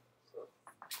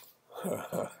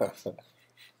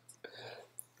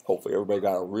 Hopefully everybody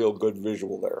got a real good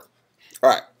visual there.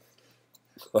 All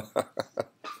right.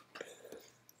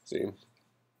 See,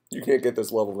 you can't get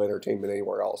this level of entertainment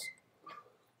anywhere else.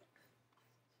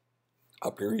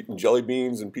 Up here eating jelly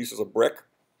beans and pieces of brick.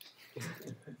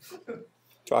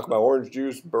 Talk about orange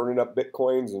juice, burning up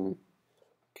bitcoins, and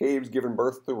caves giving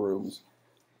birth to rooms.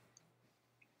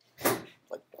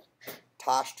 Like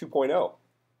Tosh 2.0.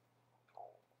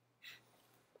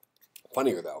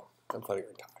 Funnier though. I'm funnier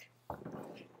than Tosh.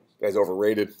 Guy's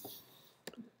overrated.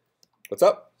 What's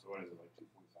up? So what is it, like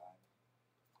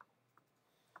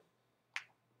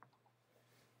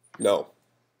 2.5? No.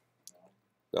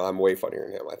 No, I'm way funnier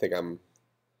than him. I think I'm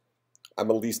at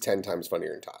least 10 times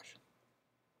funnier than Tosh.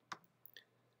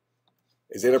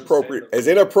 As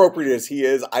inappropriate as he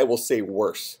is, I will say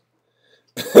worse.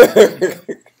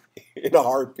 In a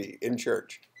heartbeat, in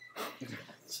church.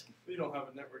 You don't have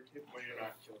a network hit when you're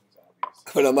not killing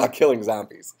zombies. But I'm not killing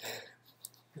zombies.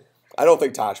 I don't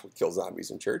think Tosh would kill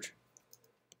zombies in church.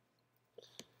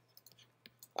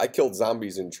 I killed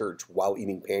zombies in church while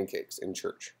eating pancakes in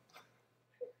church.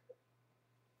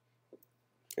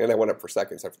 And I went up for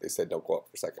seconds after they said don't go up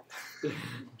for seconds. I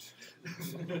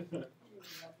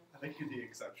think you're the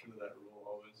exception to that rule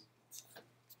always.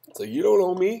 So you don't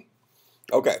know me?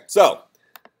 Okay, so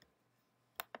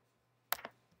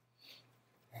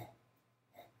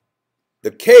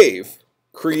the cave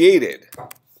created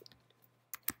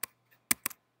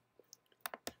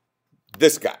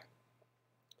this guy.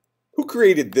 Who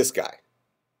created this guy?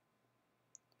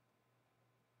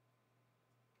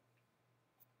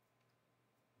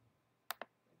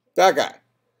 That guy.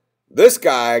 This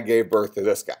guy gave birth to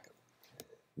this guy.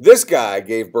 This guy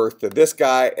gave birth to this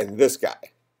guy and this guy.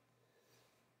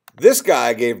 This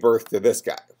guy gave birth to this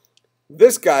guy.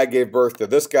 This guy gave birth to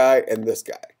this guy and this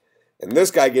guy. And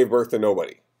this guy gave birth to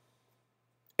nobody.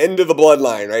 End of the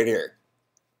bloodline right here.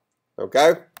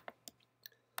 Okay?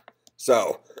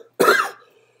 So,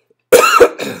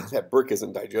 that brick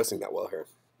isn't digesting that well here.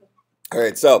 All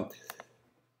right, so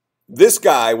this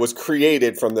guy was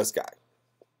created from this guy,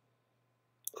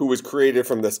 who was created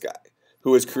from this guy,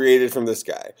 who was created from this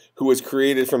guy, who was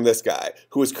created from this guy,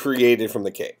 who was created from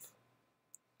the cave.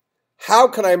 How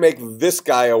can I make this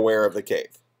guy aware of the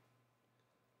cave?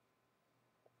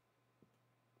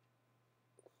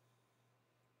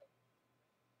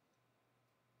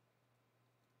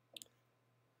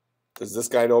 Does this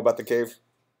guy know about the cave?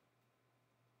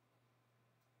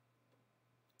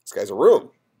 This guy's a room.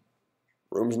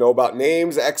 Rooms know about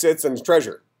names, exits, and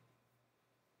treasure.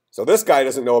 So this guy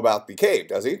doesn't know about the cave,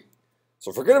 does he?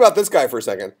 So forget about this guy for a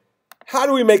second. How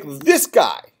do we make this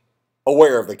guy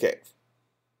aware of the cave?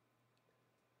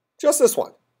 Just this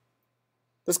one.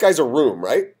 This guy's a room,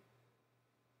 right?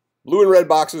 Blue and red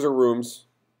boxes are rooms.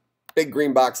 Big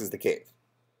green box is the cave.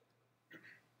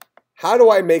 How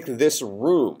do I make this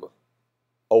room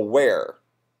aware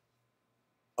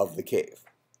of the cave?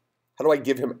 How do I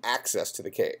give him access to the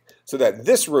cave so that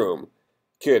this room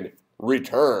could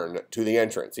return to the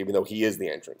entrance, even though he is the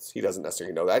entrance? He doesn't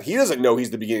necessarily know that. He doesn't know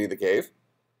he's the beginning of the cave.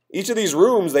 Each of these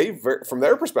rooms, from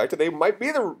their perspective, they might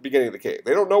be the beginning of the cave.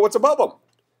 They don't know what's above them.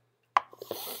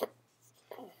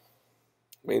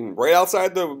 I mean, right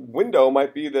outside the window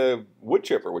might be the wood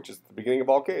chipper, which is the beginning of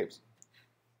all caves.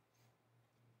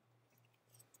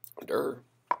 Durr.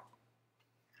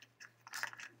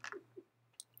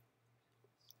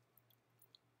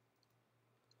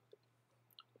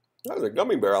 That was a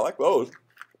gummy bear. I like those.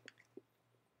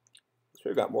 Should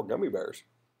have got more gummy bears.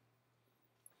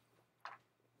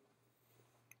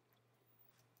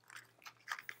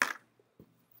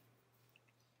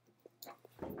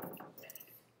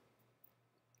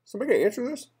 Somebody gonna answer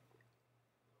this?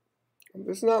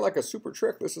 This is not like a super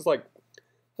trick. This is like,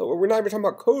 we're not even talking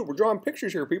about code. We're drawing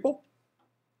pictures here, people.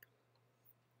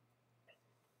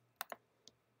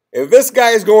 If this guy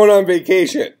is going on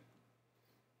vacation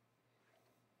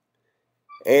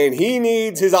and he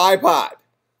needs his iPod,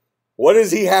 what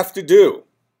does he have to do?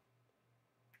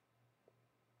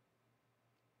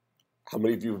 How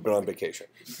many of you have been on vacation?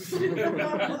 It's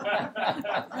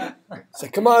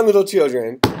like, come on, little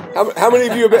children. How many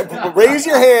of you have been, raise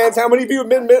your hands. How many of you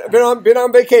have been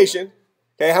on vacation?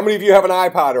 Okay, how many of you have an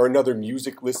iPod or another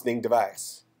music listening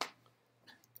device?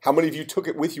 How many of you took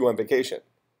it with you on vacation?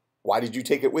 Why did you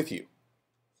take it with you?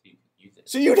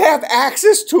 So you'd have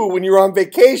access to it when you're on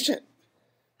vacation,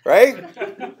 right?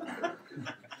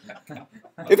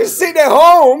 If it's sitting at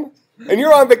home and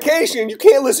you're on vacation, you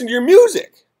can't listen to your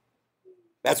music.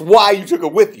 That's why you took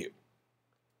it with you.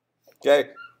 Okay?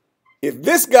 If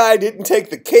this guy didn't take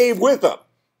the cave with him,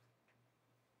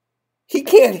 he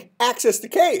can't access the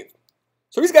cave.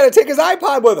 So he's got to take his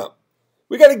iPod with him.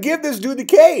 We got to give this dude the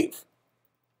cave.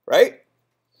 Right?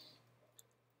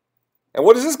 And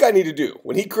what does this guy need to do?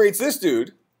 When he creates this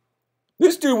dude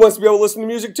wants to be able to listen to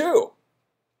music too.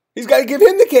 He's got to give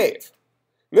him the cave.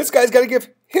 And this guy's got to give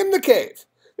him the cave.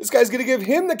 This guy's going to give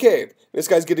him the cave. This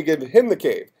guy's going to give him the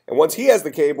cave. And once he has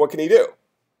the cave, what can he do?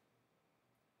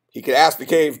 He can ask the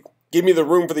cave, give me the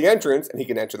room for the entrance, and he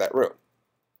can enter that room.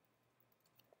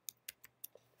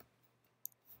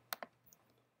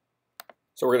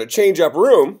 So we're going to change up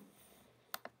room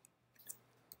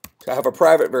to have a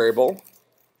private variable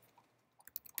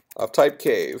of type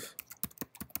cave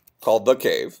called the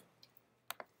cave.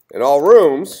 And all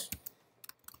rooms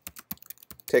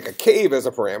take a cave as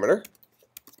a parameter.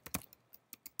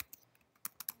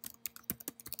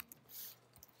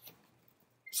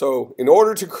 So in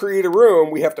order to create a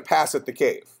room, we have to pass it the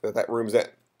cave that that room's in.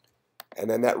 And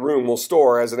then that room will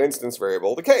store as an instance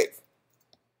variable the cave.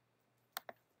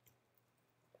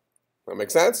 That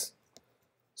make sense?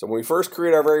 So when we first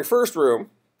create our very first room,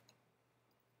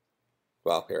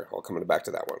 well, here, I'll come back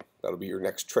to that one. That'll be your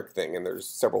next trick thing, and there's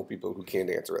several people who can't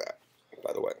answer that,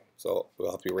 by the way. So we'll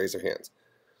help you raise their hands.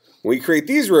 When we create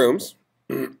these rooms,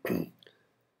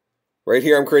 right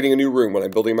here I'm creating a new room when I'm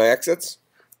building my exits.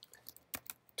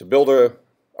 To build a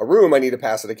room, I need to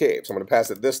pass it a cave. So I'm going to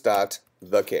pass it this dot,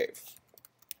 the cave.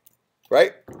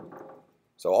 Right?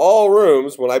 So all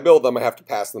rooms, when I build them, I have to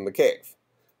pass them the cave.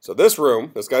 So this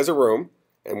room, this guy's a room,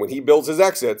 and when he builds his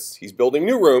exits, he's building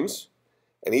new rooms,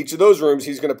 and each of those rooms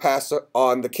he's going to pass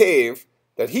on the cave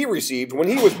that he received when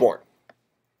he was born.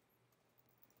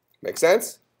 Make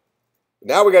sense?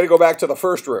 Now we got to go back to the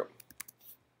first room.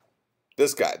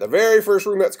 This guy, the very first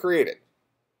room that's created.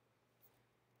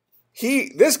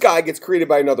 This guy gets created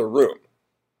by another room.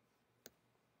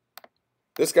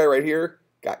 This guy right here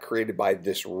got created by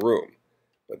this room.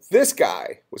 But this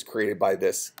guy was created by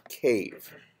this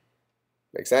cave.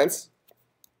 Make sense?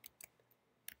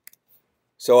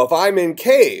 So if I'm in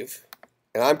cave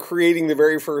and I'm creating the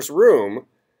very first room,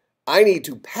 I need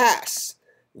to pass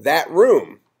that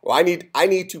room. Well, I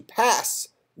need to pass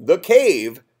the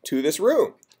cave to this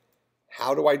room.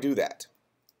 How do I do that?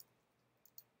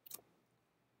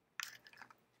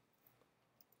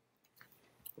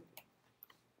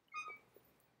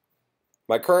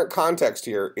 My current context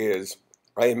here is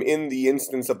I am in the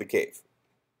instance of the cave.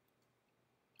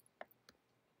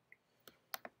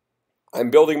 I'm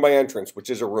building my entrance, which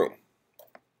is a room.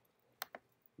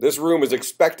 This room is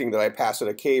expecting that I pass it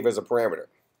a cave as a parameter.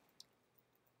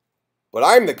 But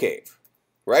I'm the cave,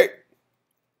 right?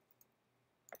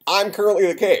 I'm currently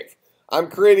the cave. I'm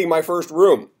creating my first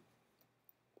room.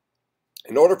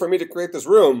 In order for me to create this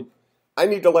room, I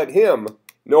need to let him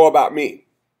know about me.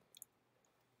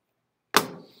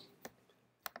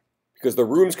 Because the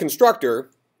room's constructor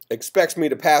expects me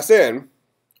to pass in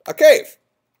a cave.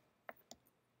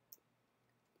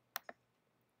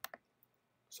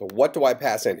 So what do I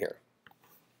pass in here?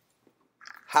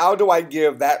 How do I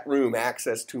give that room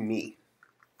access to me?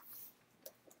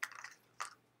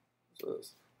 So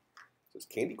is this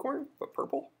candy corn, but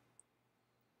purple?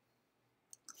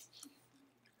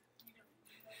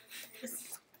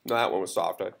 No, that one was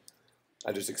soft.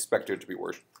 I just expected it to be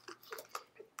worse.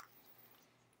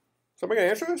 Somebody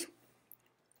gonna answer this?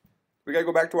 We gotta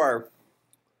go back to our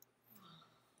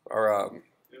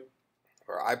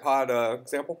iPod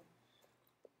example.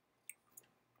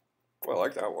 Oh, I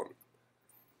like that one.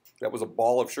 That was a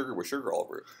ball of sugar with sugar all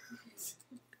over it.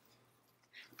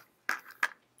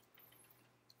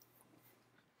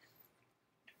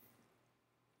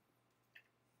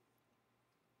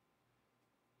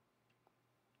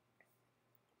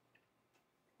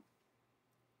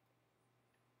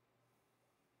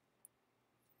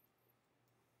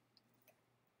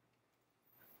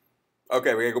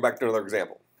 Okay, we gotta go back to another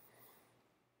example.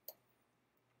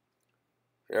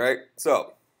 All right,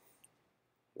 so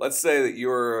let's say that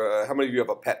you're, how many of you have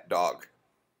a pet dog?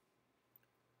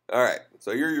 All right,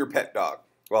 so you're your pet dog.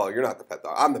 Well, you're not the pet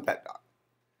dog, I'm the pet dog.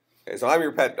 Okay, so I'm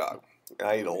your pet dog.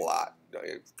 I eat a lot.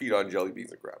 I feed on jelly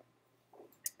beans and crap.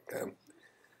 Okay.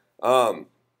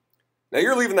 Now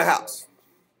you're leaving the house.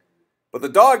 But the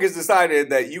dog has decided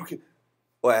that you can,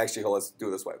 well actually, let's do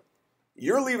it this way.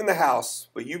 You're leaving the house,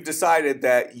 but you've decided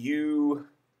that you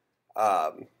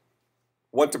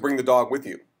want to bring the dog with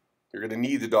you. You're going to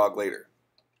need the dog later.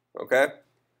 Okay?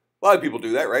 A lot of people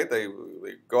do that, right? They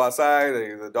go outside,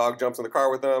 the dog jumps in the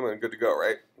car with them, and good to go,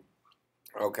 right?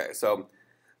 Okay, so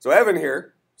Evan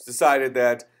here has decided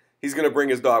that he's going to bring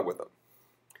his dog with him.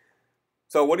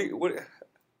 So what do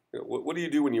you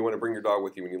do when you want to bring your dog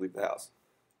with you when you leave the house?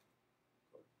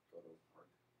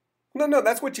 No,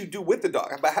 that's what you do with the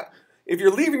dog. If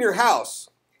you're leaving your house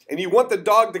and you want the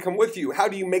dog to come with you, how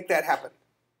do you make that happen?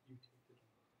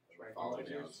 Follow me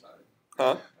outside.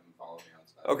 Huh? Follow me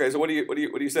outside. Okay, so what do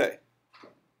you say?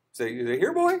 You say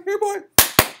here boy, here boy.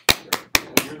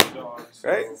 You're the dog, so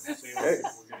Right? same Right.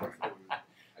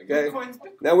 we're getting food. Okay.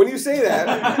 Now when you say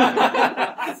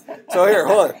that, so here,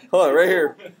 hold on, right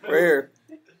here.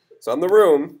 So I'm the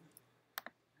room.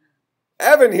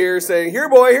 Evan here is saying, here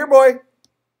boy,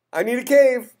 I need a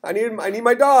cave. I need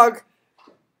my dog.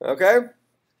 Okay?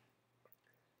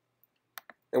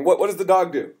 And what does the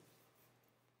dog do?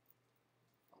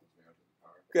 Follows me out to the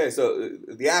car. Okay, so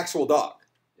the actual dog.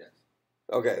 Yes.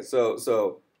 Okay,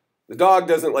 so The dog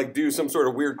doesn't like do some sort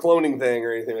of weird cloning thing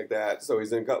or anything like that. So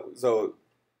so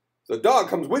the dog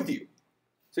comes with you.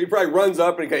 So he probably runs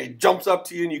up and he jumps up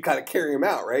to you and you kind of carry him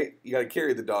out, right? You got to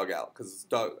carry the dog out because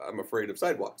I'm afraid of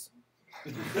sidewalks.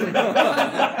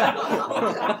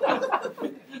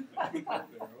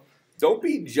 Don't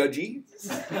be judgy.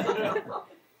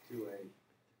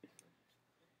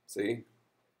 See?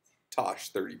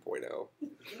 Tosh 30.0.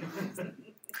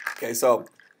 Okay, so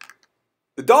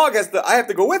the dog I have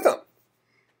to go with him.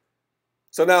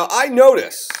 So now I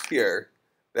notice here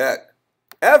that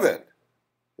Evan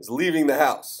is leaving the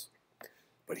house,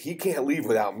 but he can't leave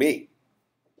without me,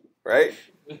 right?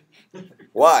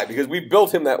 Why? Because we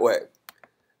built him that way.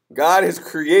 God has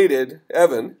created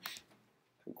Evan,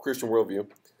 Christian worldview,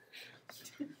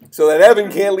 so that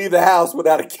Evan can't leave the house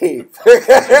without a cave.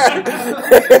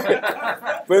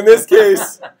 But in this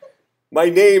case, my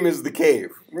name is the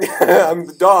cave. I'm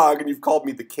the dog, and you've called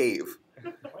me the cave.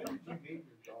 Why did you name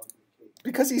your dog the cave?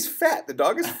 Because he's fat. The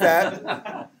dog is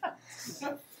fat.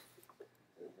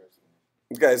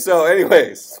 Okay, so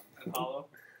anyways. Apollo.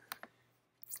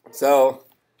 So,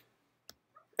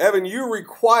 Evan, you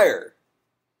require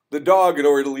the dog in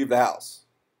order to leave the house,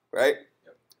 right?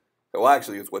 Yep. Well,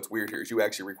 actually, what's weird here is you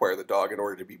actually require the dog in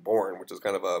order to be born, which is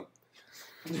kind of a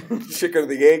chicken or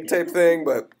the egg type thing,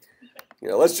 but you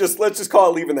know, let's just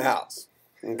call it leaving the house.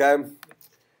 Okay?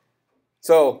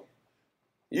 So,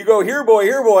 you go, here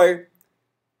boy,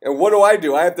 and what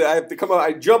do? I have to come out,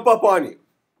 I jump up on you.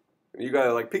 And you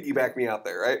gotta like piggyback me out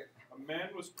there, right? A man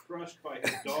was crushed by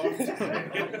his dog.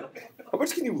 How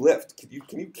much can you lift? Can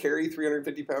you carry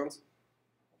 350 pounds?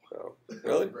 No.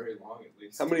 Really? Very long, at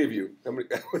least. How many of you? How many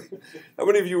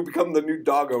of you become the new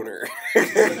dog owner?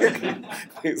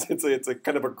 it's a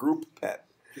kind of a group pet.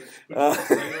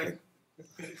 I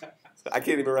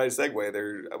can't even ride a Segway.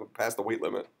 I would pass the weight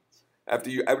limit. I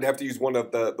would have to use one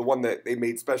of the one that they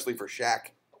made specially for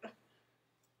Shaq.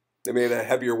 They made a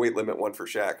heavier weight limit one for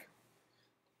Shaq.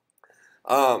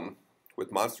 With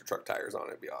monster truck tires on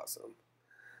it, it'd be awesome.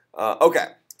 Okay,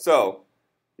 so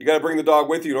you got to bring the dog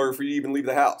with you in order for you to even leave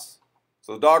the house.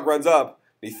 So the dog runs up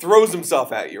and he throws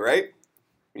himself at you, right?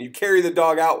 And you carry the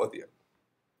dog out with you.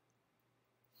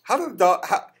 How did the dog?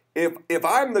 If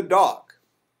I'm the dog,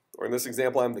 or in this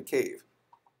example I'm the cave,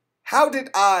 how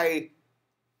did I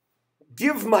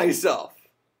give myself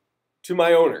to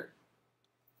my owner?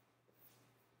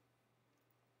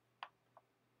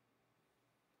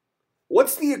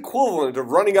 What's the equivalent of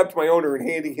running up to my owner and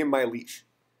handing him my leash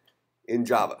in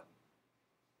Java?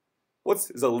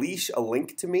 Is a leash a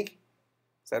link to me?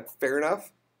 Is that fair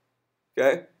enough?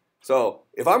 Okay? So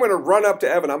if I'm going to run up to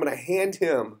Evan, I'm going to hand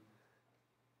him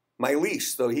my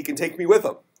leash so he can take me with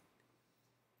him.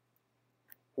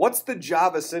 What's the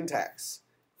Java syntax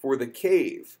for the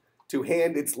cave to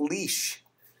hand its leash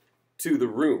to the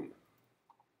room?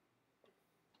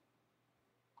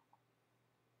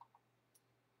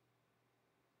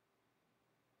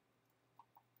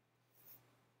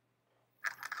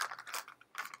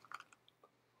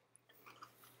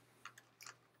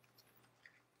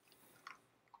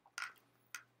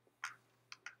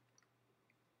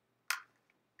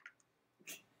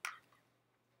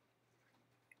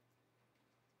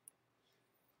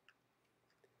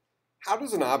 How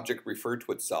does an object refer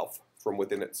to itself from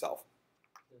within itself?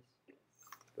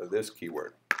 This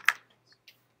keyword.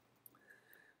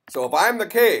 So if I'm the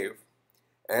cave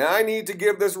and I need to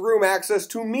give this room access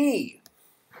to me,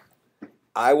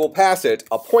 I will pass it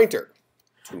a pointer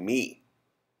to me.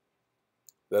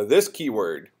 So this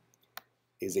keyword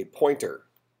is a pointer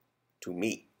to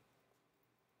me.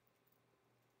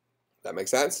 That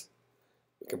makes sense?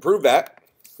 We can prove that.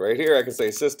 Right here I can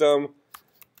say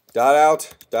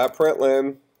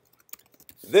system.out.println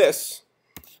this.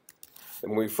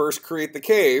 And when we first create the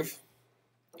cave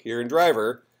here in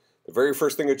driver, the very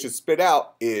first thing it should spit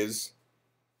out is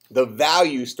the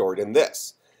value stored in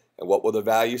this. And what will the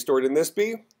value stored in this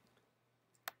be?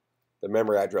 The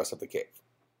memory address of the cave.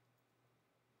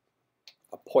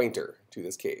 A pointer to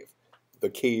this cave. The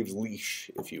cave's leash,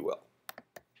 if you will.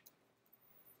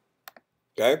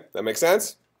 Okay, that makes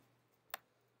sense?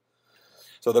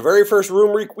 So the very first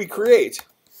room we create,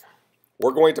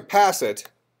 we're going to pass it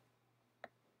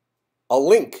a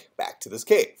link back to this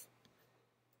cave.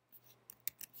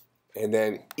 And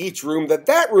then each room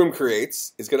that room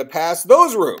creates is going to pass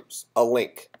those rooms a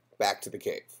link back to the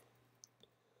cave.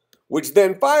 Which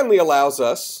then finally allows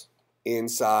us,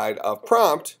 inside of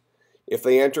prompt, if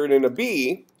they enter it in a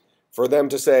B, for them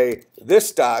to say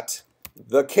this dot,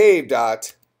 the cave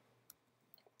dot,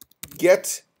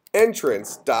 get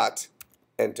entrance dot,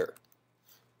 enter.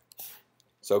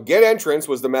 So get entrance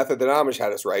was the method that Amish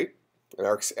had us write. and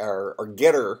our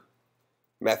getter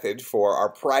method for our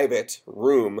private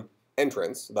room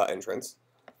entrance, the entrance.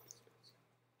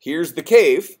 Here's the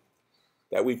cave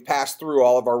that we've passed through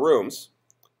all of our rooms.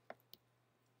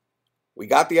 We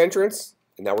got the entrance,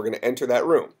 and now we're going to enter that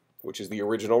room, which is the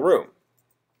original room.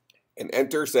 And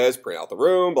enter says print out the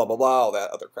room, blah, blah, blah, all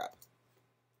that other crap.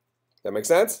 That make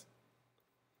sense?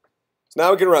 So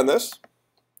now we can run this.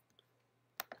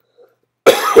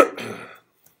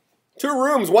 2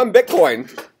 rooms, 1 Bitcoin.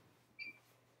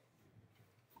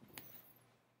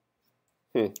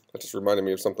 That just reminded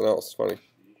me of something else. Funny.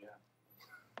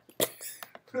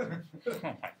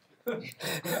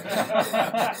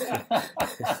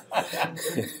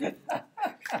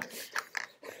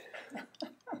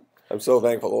 I'm so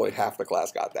thankful only half the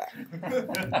class got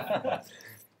that.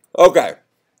 Okay,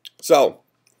 so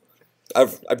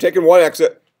I've taken 1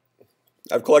 exit.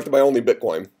 I've collected my only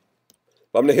Bitcoin.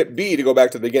 I'm going to hit B to go back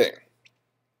to the beginning.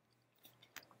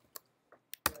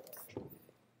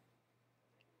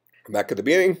 Back at the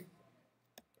beginning.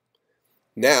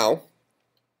 Now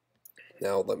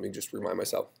let me just remind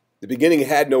myself. The beginning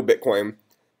had no Bitcoin,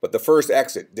 but the first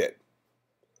exit did.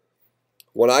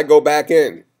 When I go back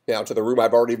in now to the room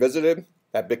I've already visited,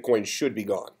 that Bitcoin should be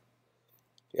gone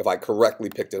if I correctly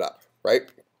picked it up, right?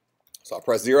 So I'll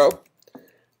press 0,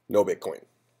 no Bitcoin.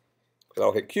 So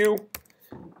I'll hit Q.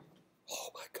 Oh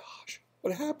my gosh,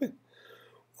 what happened?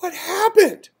 What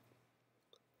happened?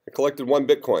 I collected 1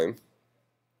 Bitcoin.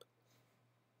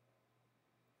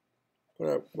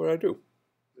 What did I do?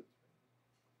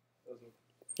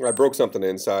 I broke something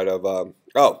inside of, oh.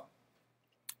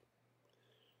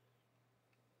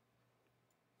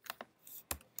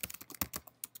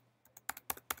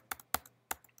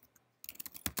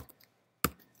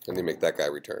 I need to make that guy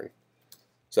return.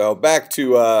 So back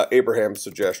to Abraham's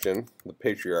suggestion, the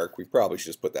patriarch, we probably should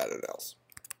just put that in else.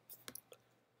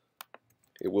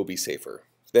 It will be safer.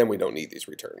 Then we don't need these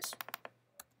returns.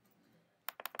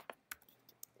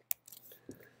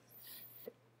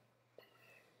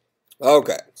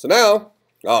 Okay, so now,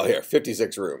 oh here,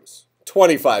 56 rooms,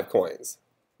 25 coins.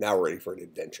 Now we're ready for an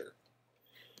adventure.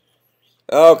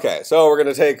 Okay, so we're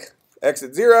going to take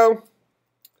exit 0.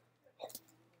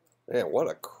 Man, what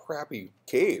a crappy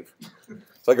cave.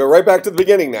 So I go right back to the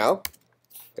beginning now.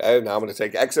 Okay, now I'm going to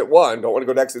take exit 1. Don't want to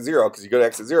go to exit 0 because you go to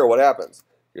exit 0, what happens?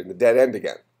 You're in the dead end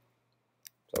again.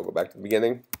 So I'll go back to the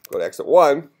beginning, go to exit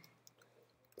 1.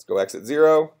 Let's go exit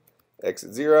 0,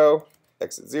 exit 0.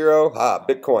 Exit 0,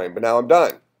 Bitcoin, but now I'm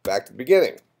done. Back to the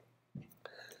beginning.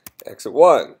 Exit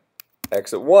 1,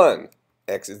 exit 1,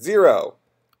 exit 0,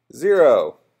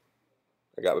 0.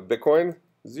 I got a Bitcoin,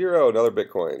 0, another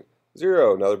Bitcoin,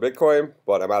 0, another Bitcoin,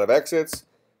 but I'm out of exits.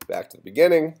 Back to the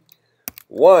beginning.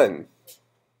 1,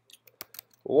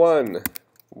 1,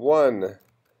 1,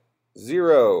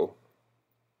 0.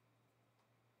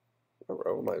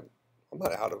 Oh, I'm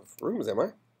not out of rooms, am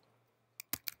I?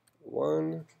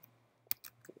 1,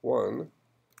 1.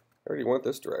 I already went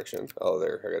this direction. Oh,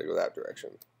 there. I gotta go that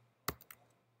direction.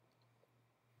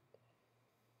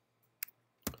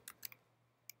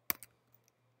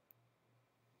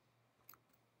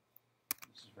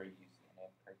 This is where you use the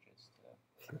in-app purchase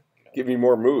to Give me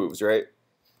more moves, right?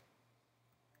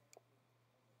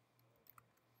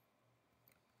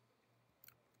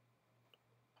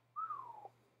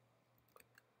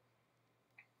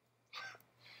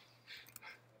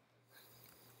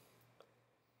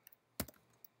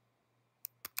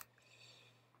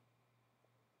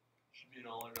 Should be an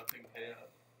all or nothing payout.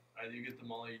 Either you get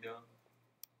them all or you don't.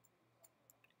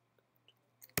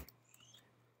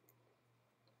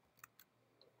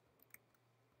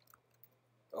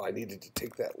 Oh, I needed to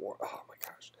take that one. Oh my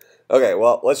gosh. Okay,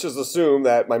 well, let's just assume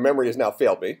that my memory has now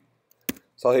failed me.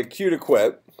 So I'll hit Q to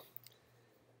quit.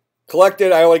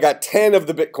 Collected, I only got 10 of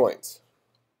the Bitcoins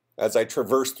as I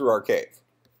traversed through our cave.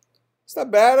 It's not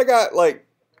bad. I got like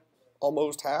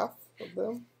almost half of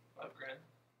them. 5 grand.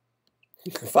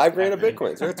 5 grand of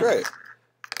Bitcoins. That's right.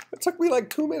 It took me like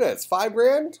 2 minutes. 5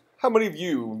 grand? How many of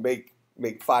you make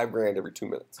 5 grand every 2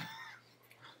 minutes?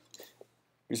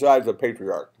 Besides the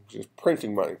patriarch, just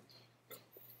printing money.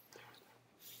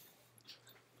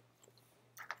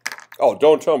 Oh,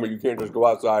 don't tell me you can't just go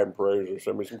outside and praise or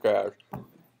send me some cash.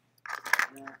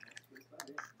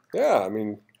 Yeah, I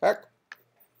mean, heck,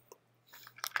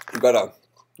 you got the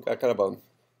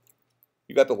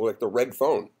red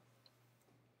phone.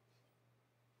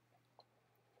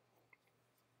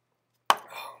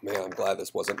 Oh man, I'm glad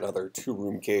this wasn't another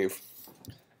 2-room cave.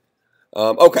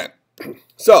 Okay,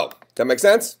 so that makes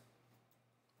sense.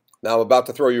 Now I'm about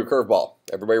to throw you a curveball.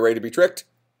 Everybody ready to be tricked?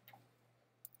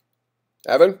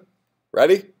 Evan,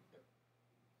 ready?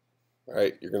 All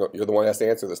right, you're the one who has to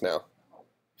answer this now.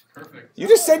 Perfect. You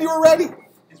just said you were ready.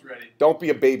 He's ready. Don't be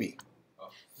a baby.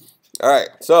 All right,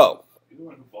 so You're the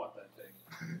one who bought that thing.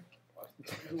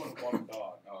 You're the one who bought a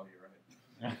dog. Oh, you're right.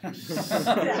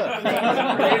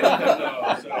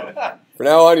 for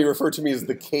now on, you refer to me as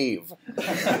the cave.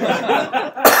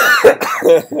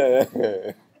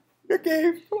 Your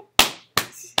cave.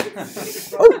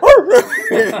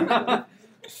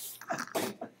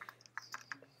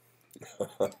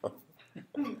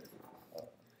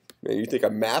 Man, you think a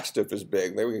mastiff is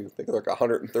big. They would think like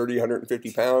 130,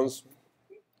 150 pounds.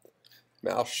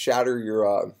 Man, I'll shatter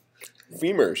your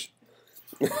femurs.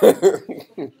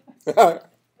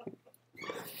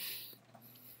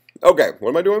 Okay, what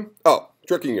am I doing? Oh,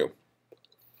 tricking you.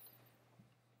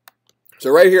 So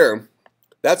right here,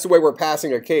 that's the way we're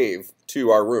passing a cave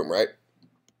to our room, right?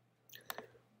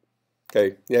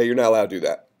 Okay, yeah, you're not allowed to do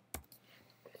that.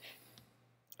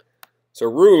 So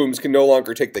rooms can no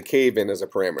longer take the cave in as a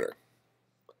parameter,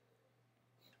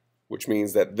 which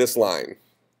means that this line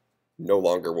no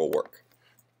longer will work.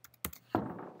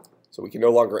 So we can no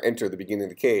longer enter the beginning of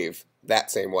the cave that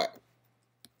same way.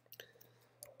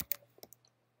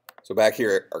 So back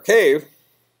here at our cave,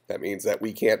 that means that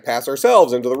we can't pass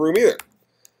ourselves into the room either.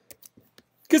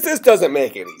 Because this doesn't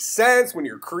make any sense. When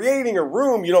you're creating a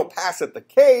room, you don't pass it the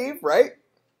cave, right?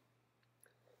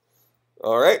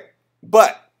 All right,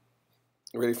 but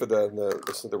ready for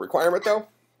the requirement though?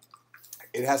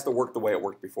 It has to work the way it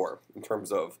worked before in terms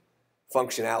of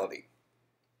functionality.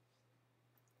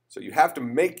 So you have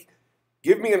to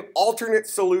give me an alternate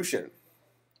solution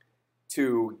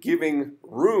to giving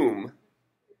room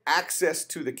access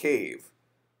to the cave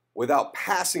without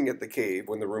passing it the cave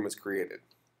when the room is created.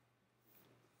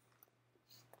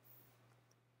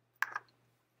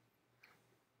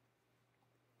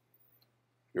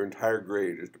 Your entire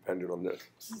grade is dependent on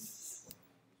this.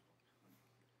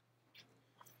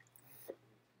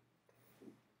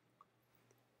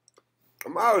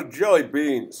 I'm out of jelly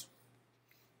beans.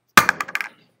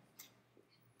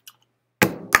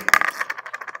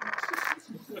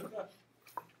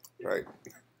 Right.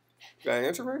 Got an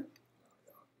answer for me?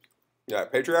 Yeah,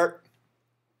 Patriarch?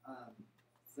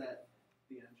 Set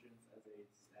the entrance as a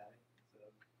static.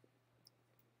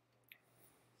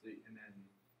 And then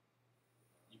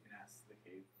you can ask the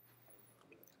cave.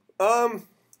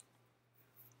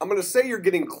 I'm going to say you're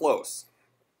getting close.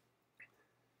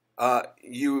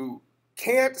 You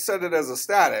can't set it as a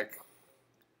static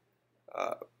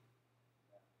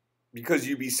because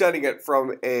you'd be setting it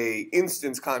from a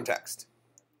instance context.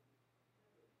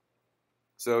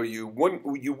 So you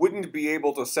wouldn't be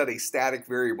able to set a static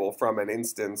variable from an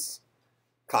instance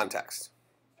context.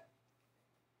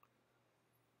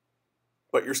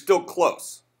 But you're still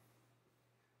close.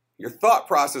 Your thought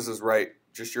process is right,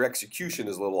 just your execution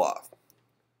is a little off.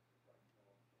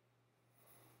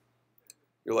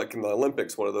 You're like in the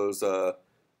Olympics, one of those the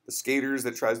skaters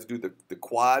that tries to do the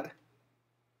quad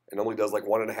and only does like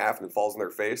 1.5 and then falls in their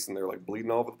face and they're like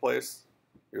bleeding all over the place.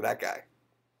 You're that guy.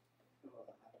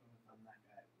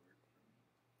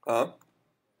 Huh?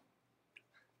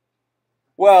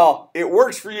 Well, it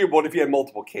works for you, but if you had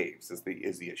multiple caves is the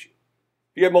issue.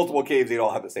 If you had multiple caves, they'd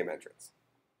all have the same entrance.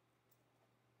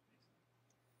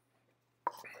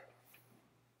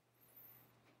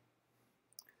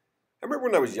 I remember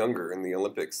when I was younger in the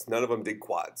Olympics, none of them did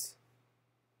quads.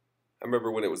 I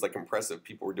remember when it was like impressive,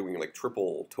 people were doing like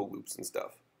triple toe loops and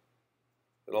stuff.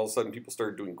 And all of a sudden people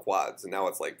started doing quads, and now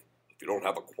it's like, if you don't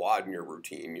have a quad in your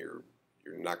routine, you're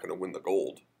not going to win the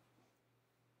gold.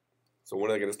 So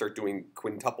when are they going to start doing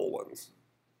quintuple ones?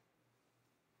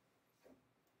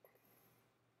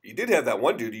 You did have that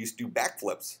one dude who used to do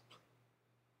backflips.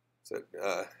 Is it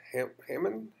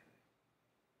Hammond?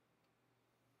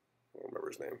 I don't remember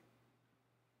his name.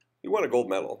 He won a gold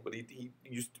medal, but he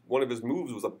used one of his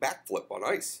moves was a backflip on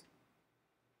ice.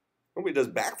 Nobody does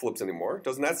backflips anymore.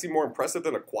 Doesn't that seem more impressive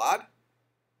than a quad?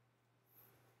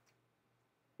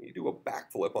 You do a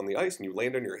backflip on the ice and you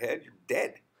land on your head, you're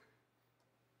dead.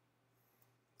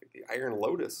 Like the Iron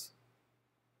Lotus.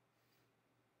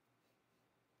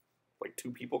 Like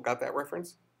 2 people got that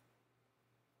reference?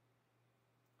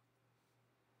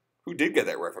 Who did get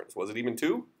that reference? Was it even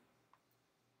 2?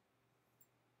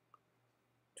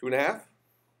 2.5?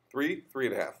 3?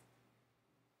 3.5.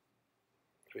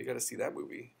 You got to see that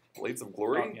movie. Blades of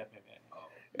Glory? Oh, yep.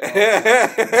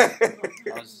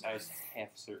 I was half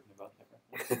certain about that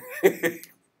reference.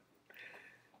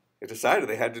 They decided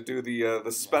they had to do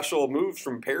the special moves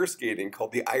from pair skating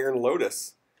called the Iron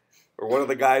Lotus, where one of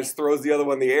the guys throws the other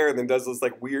one in the air and then does this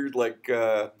like weird You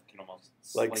can almost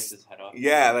slice his head off.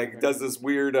 Yeah, like does this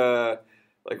weird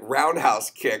like roundhouse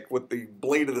kick with the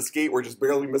blade of the skate where it just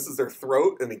barely misses their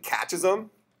throat and he catches them.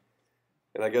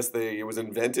 And I guess it was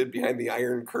invented behind the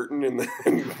Iron Curtain in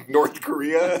North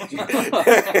Korea.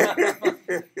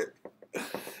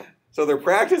 So they're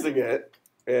practicing it,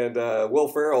 and Will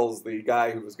Ferrell's the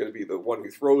guy who was going to be the one who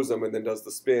throws them and then does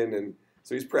the spin, and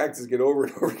so he's practicing it over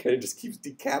and over again and just keeps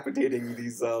decapitating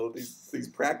these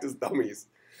practice dummies,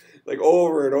 like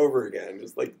over and over again.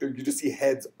 Just like you just see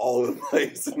heads all over the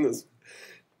place in this.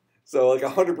 So like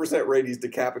 100% rate, he's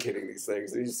decapitating these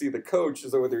things, and you see the coach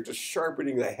is over there just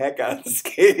sharpening the heck out of the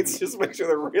skates, just to make sure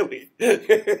they're really. And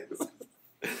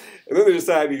then they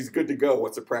decide he's good to go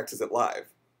once they practice it live,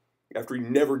 after he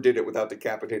never did it without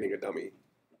decapitating a dummy.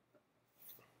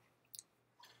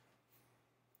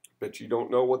 Bet you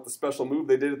don't know what the special move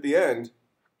they did at the end.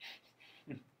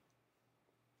 I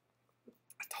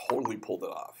totally pulled it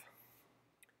off.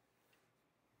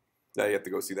 Now you have to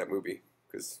go see that movie,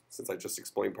 because since I just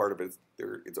explained part of it,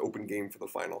 it's open game for the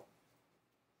final.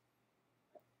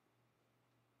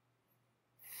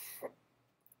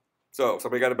 So,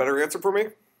 somebody got a better answer for me?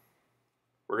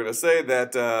 We're going to say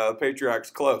that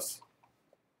Patriarch's close.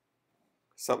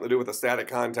 Something to do with a static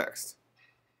context.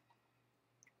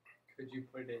 Could you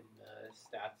put in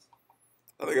stats?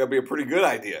 I think that'd be a pretty good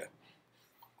idea.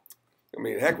 I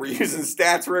mean, heck, we're using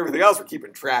stats for everything else. We're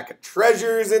keeping track of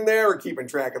treasures in there. We're keeping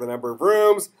track of the number of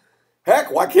rooms.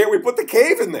 Heck, why can't we put the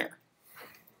cave in there?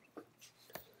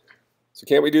 So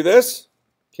can't we do this?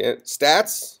 Can't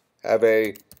stats have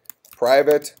a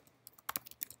private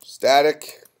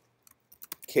static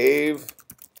cave,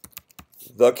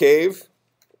 the cave?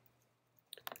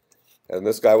 And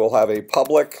this guy will have a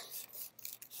public.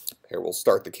 Here, we'll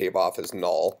start the cave off as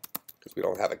null, because we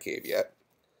don't have a cave yet.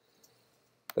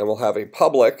 Then we'll have a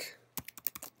public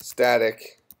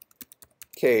static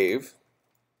cave,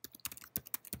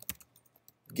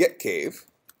 get cave,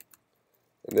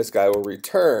 and this guy will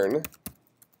return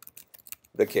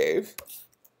the cave.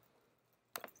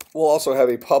 We'll also have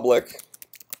a public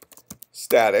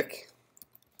static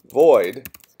void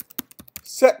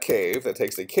set cave that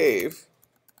takes a cave,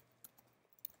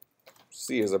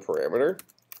 C as a parameter,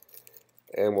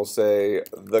 and we'll say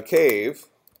the cave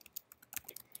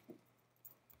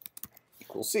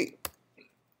equals C.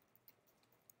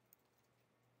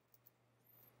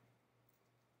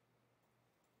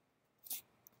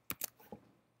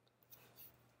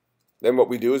 Then what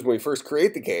we do is when we first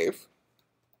create the cave,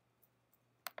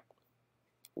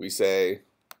 we say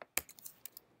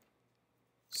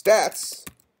stats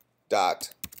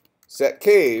dot set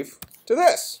cave to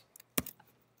this.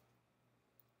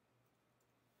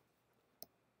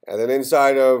 And then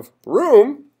inside of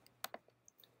room,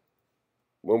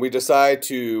 when we decide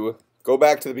to go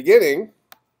back to the beginning,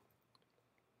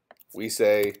 we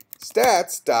say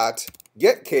stats dot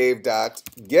get cave dot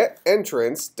get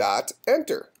entrance dot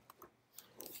enter.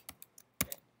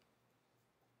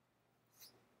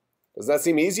 Does that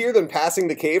seem easier than passing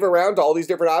the cave around to all these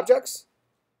different objects?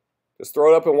 Just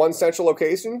throw it up in one central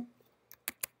location.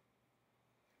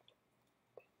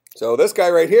 So this guy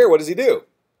right here, what does he do?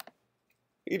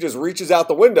 He just reaches out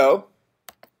the window,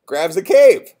 grabs the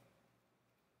cave.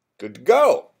 Good to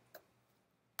go.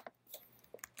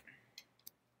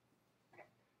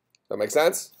 That make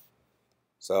sense?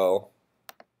 So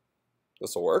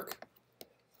this will work.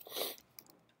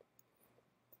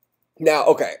 Now,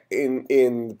 okay,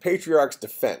 in Patriarch's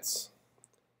defense,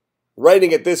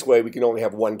 writing it this way, we can only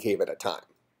have one cave at a time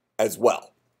as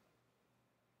well.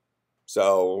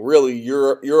 So really,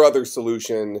 your other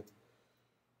solution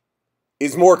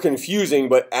is more confusing,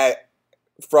 but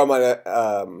from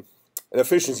an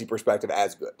efficiency perspective,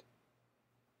 as good.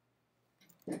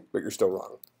 But you're still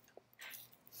wrong.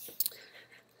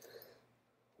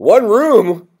 One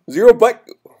room, 0 byte.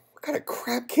 What kind of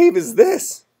crap cave is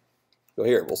this? So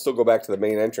here, we'll still go back to the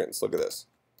main entrance. Look at this.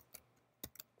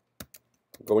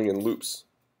 Going in loops.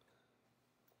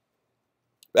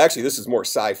 Actually, this is more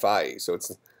sci-fi. So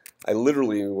I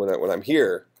literally, when I'm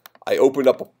here, I opened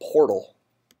up a portal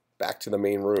back to the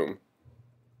main room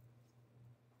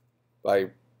by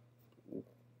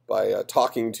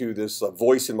talking to this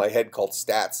voice in my head called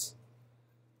Stats. It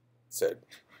said,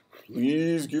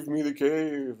 "Please give me the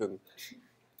cave," and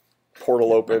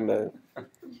portal opened.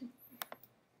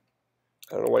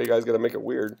 I don't know why you guys got to make it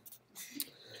weird.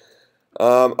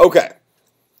 Okay,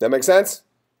 that makes sense?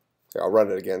 Here, I'll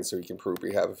run it again so you can prove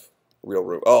we have real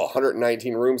room. Oh,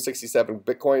 119 rooms, 67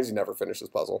 bitcoins. You never finish this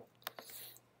puzzle.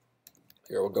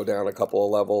 Here, we'll go down a couple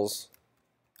of levels.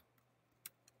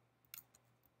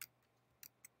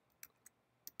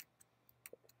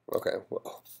 Okay.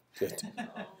 Well,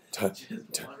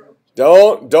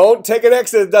 don't take an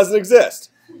exit that doesn't exist.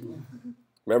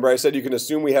 Remember I said you can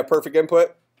assume we have perfect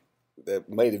input?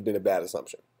 That might have been a bad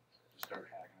assumption. Start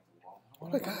hacking at the wall. Oh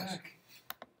my gosh.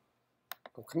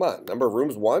 Oh, come on. Number of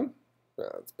rooms 1? No,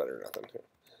 that's better than nothing.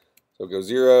 So go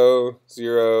 0,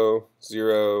 0,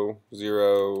 0,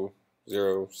 0,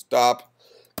 0, stop.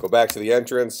 Go back to the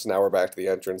entrance. Now we're back to the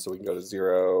entrance, so we can go to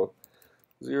 0,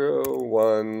 0,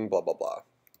 1, blah, blah, blah.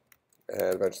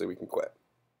 And eventually we can quit.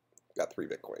 Got 3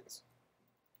 Bitcoins.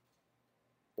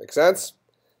 Make sense?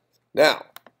 Now,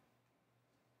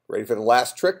 ready for the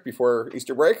last trick before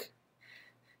Easter break?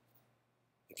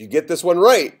 If you get this one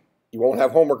right, you won't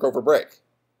have homework over break.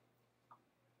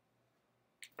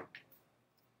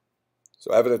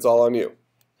 So Evan, it's all on you.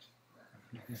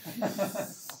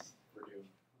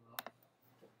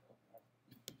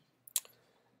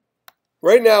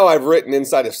 Right now I've written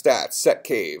inside of stats set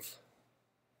cave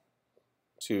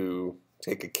to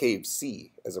take a cave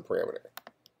C as a parameter.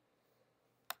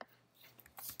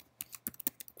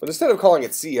 But instead of calling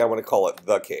it C, I want to call it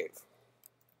the cave.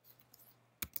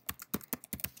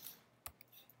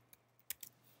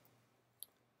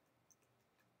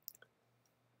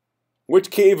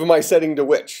 Which cave am I setting to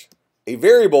which? A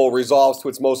variable resolves to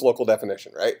its most local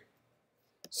definition, right?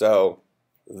 So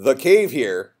the cave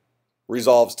here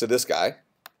resolves to this guy.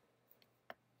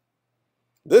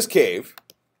 This cave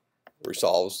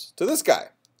resolves to this guy.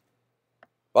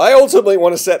 But I ultimately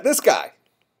want to set this guy,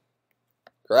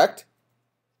 correct?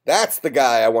 That's the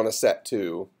guy I want to set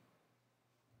to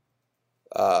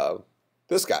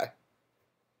this guy.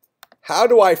 How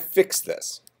do I fix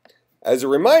this? As a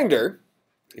reminder,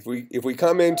 if we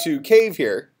come into cave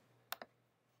here,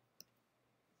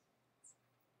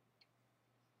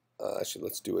 actually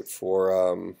let's do it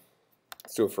for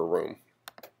room.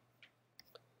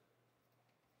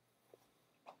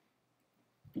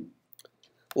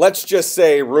 Let's just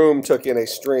say room took in a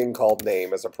string called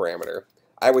name as a parameter.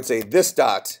 I would say this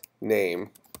dot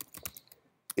name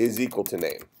is equal to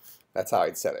name. That's how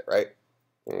I'd set it, right?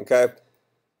 Okay.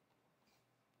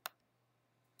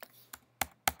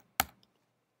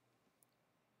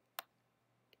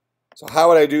 So how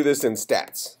would I do this in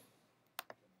stats?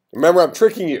 Remember, I'm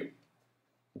tricking you.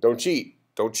 Don't cheat.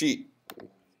 Don't cheat.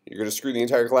 You're going to screw the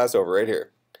entire class over right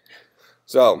here.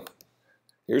 So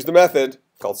here's the method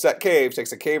called set cave.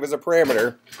 Takes a cave as a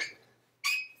parameter.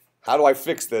 How do I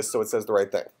fix this so it says the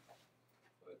right thing?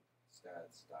 But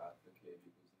stats dot the cave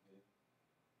equals the cave.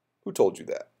 Who told you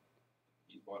that?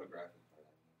 He bought a graphics card.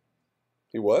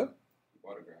 He what? He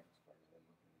bought a graphics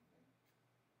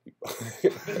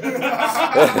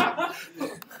card.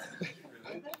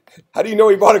 How do you know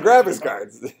he bought a graphics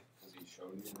card? Because he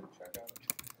showed me in the checkout.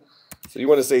 So you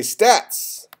want to say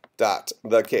stats dot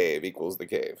the cave equals the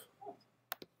cave.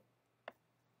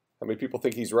 How many people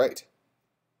think he's right?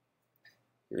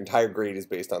 Your entire grade is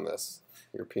based on this.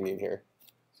 Your opinion here.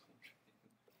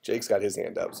 Jake's got his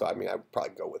hand up, so I mean I'd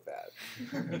probably go with that.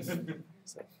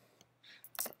 So.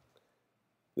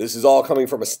 This is all coming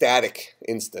from a static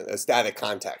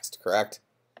context, correct?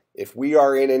 If we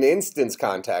are in an instance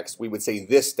context, we would say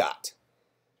this dot.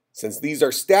 Since these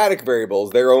are static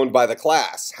variables, they're owned by the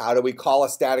class. How do we call a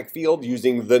static field?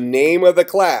 Using the name of the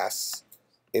class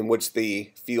in which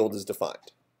the field is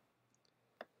defined.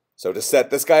 So to set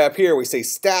this guy up here, we say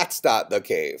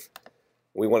stats.thecave.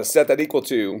 We want to set that equal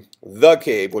to the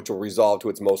cave, which will resolve to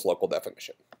its most local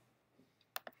definition.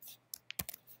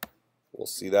 We'll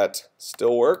see that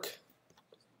still work.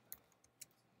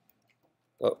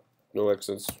 Oh, no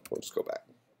exits. We'll just go back.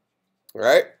 All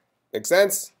right, make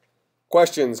sense?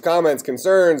 Questions, comments,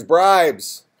 concerns,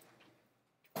 bribes?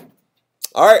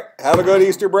 All right, have a good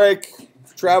Easter break.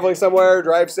 Traveling somewhere,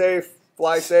 drive safe,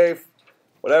 fly safe,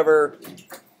 whatever.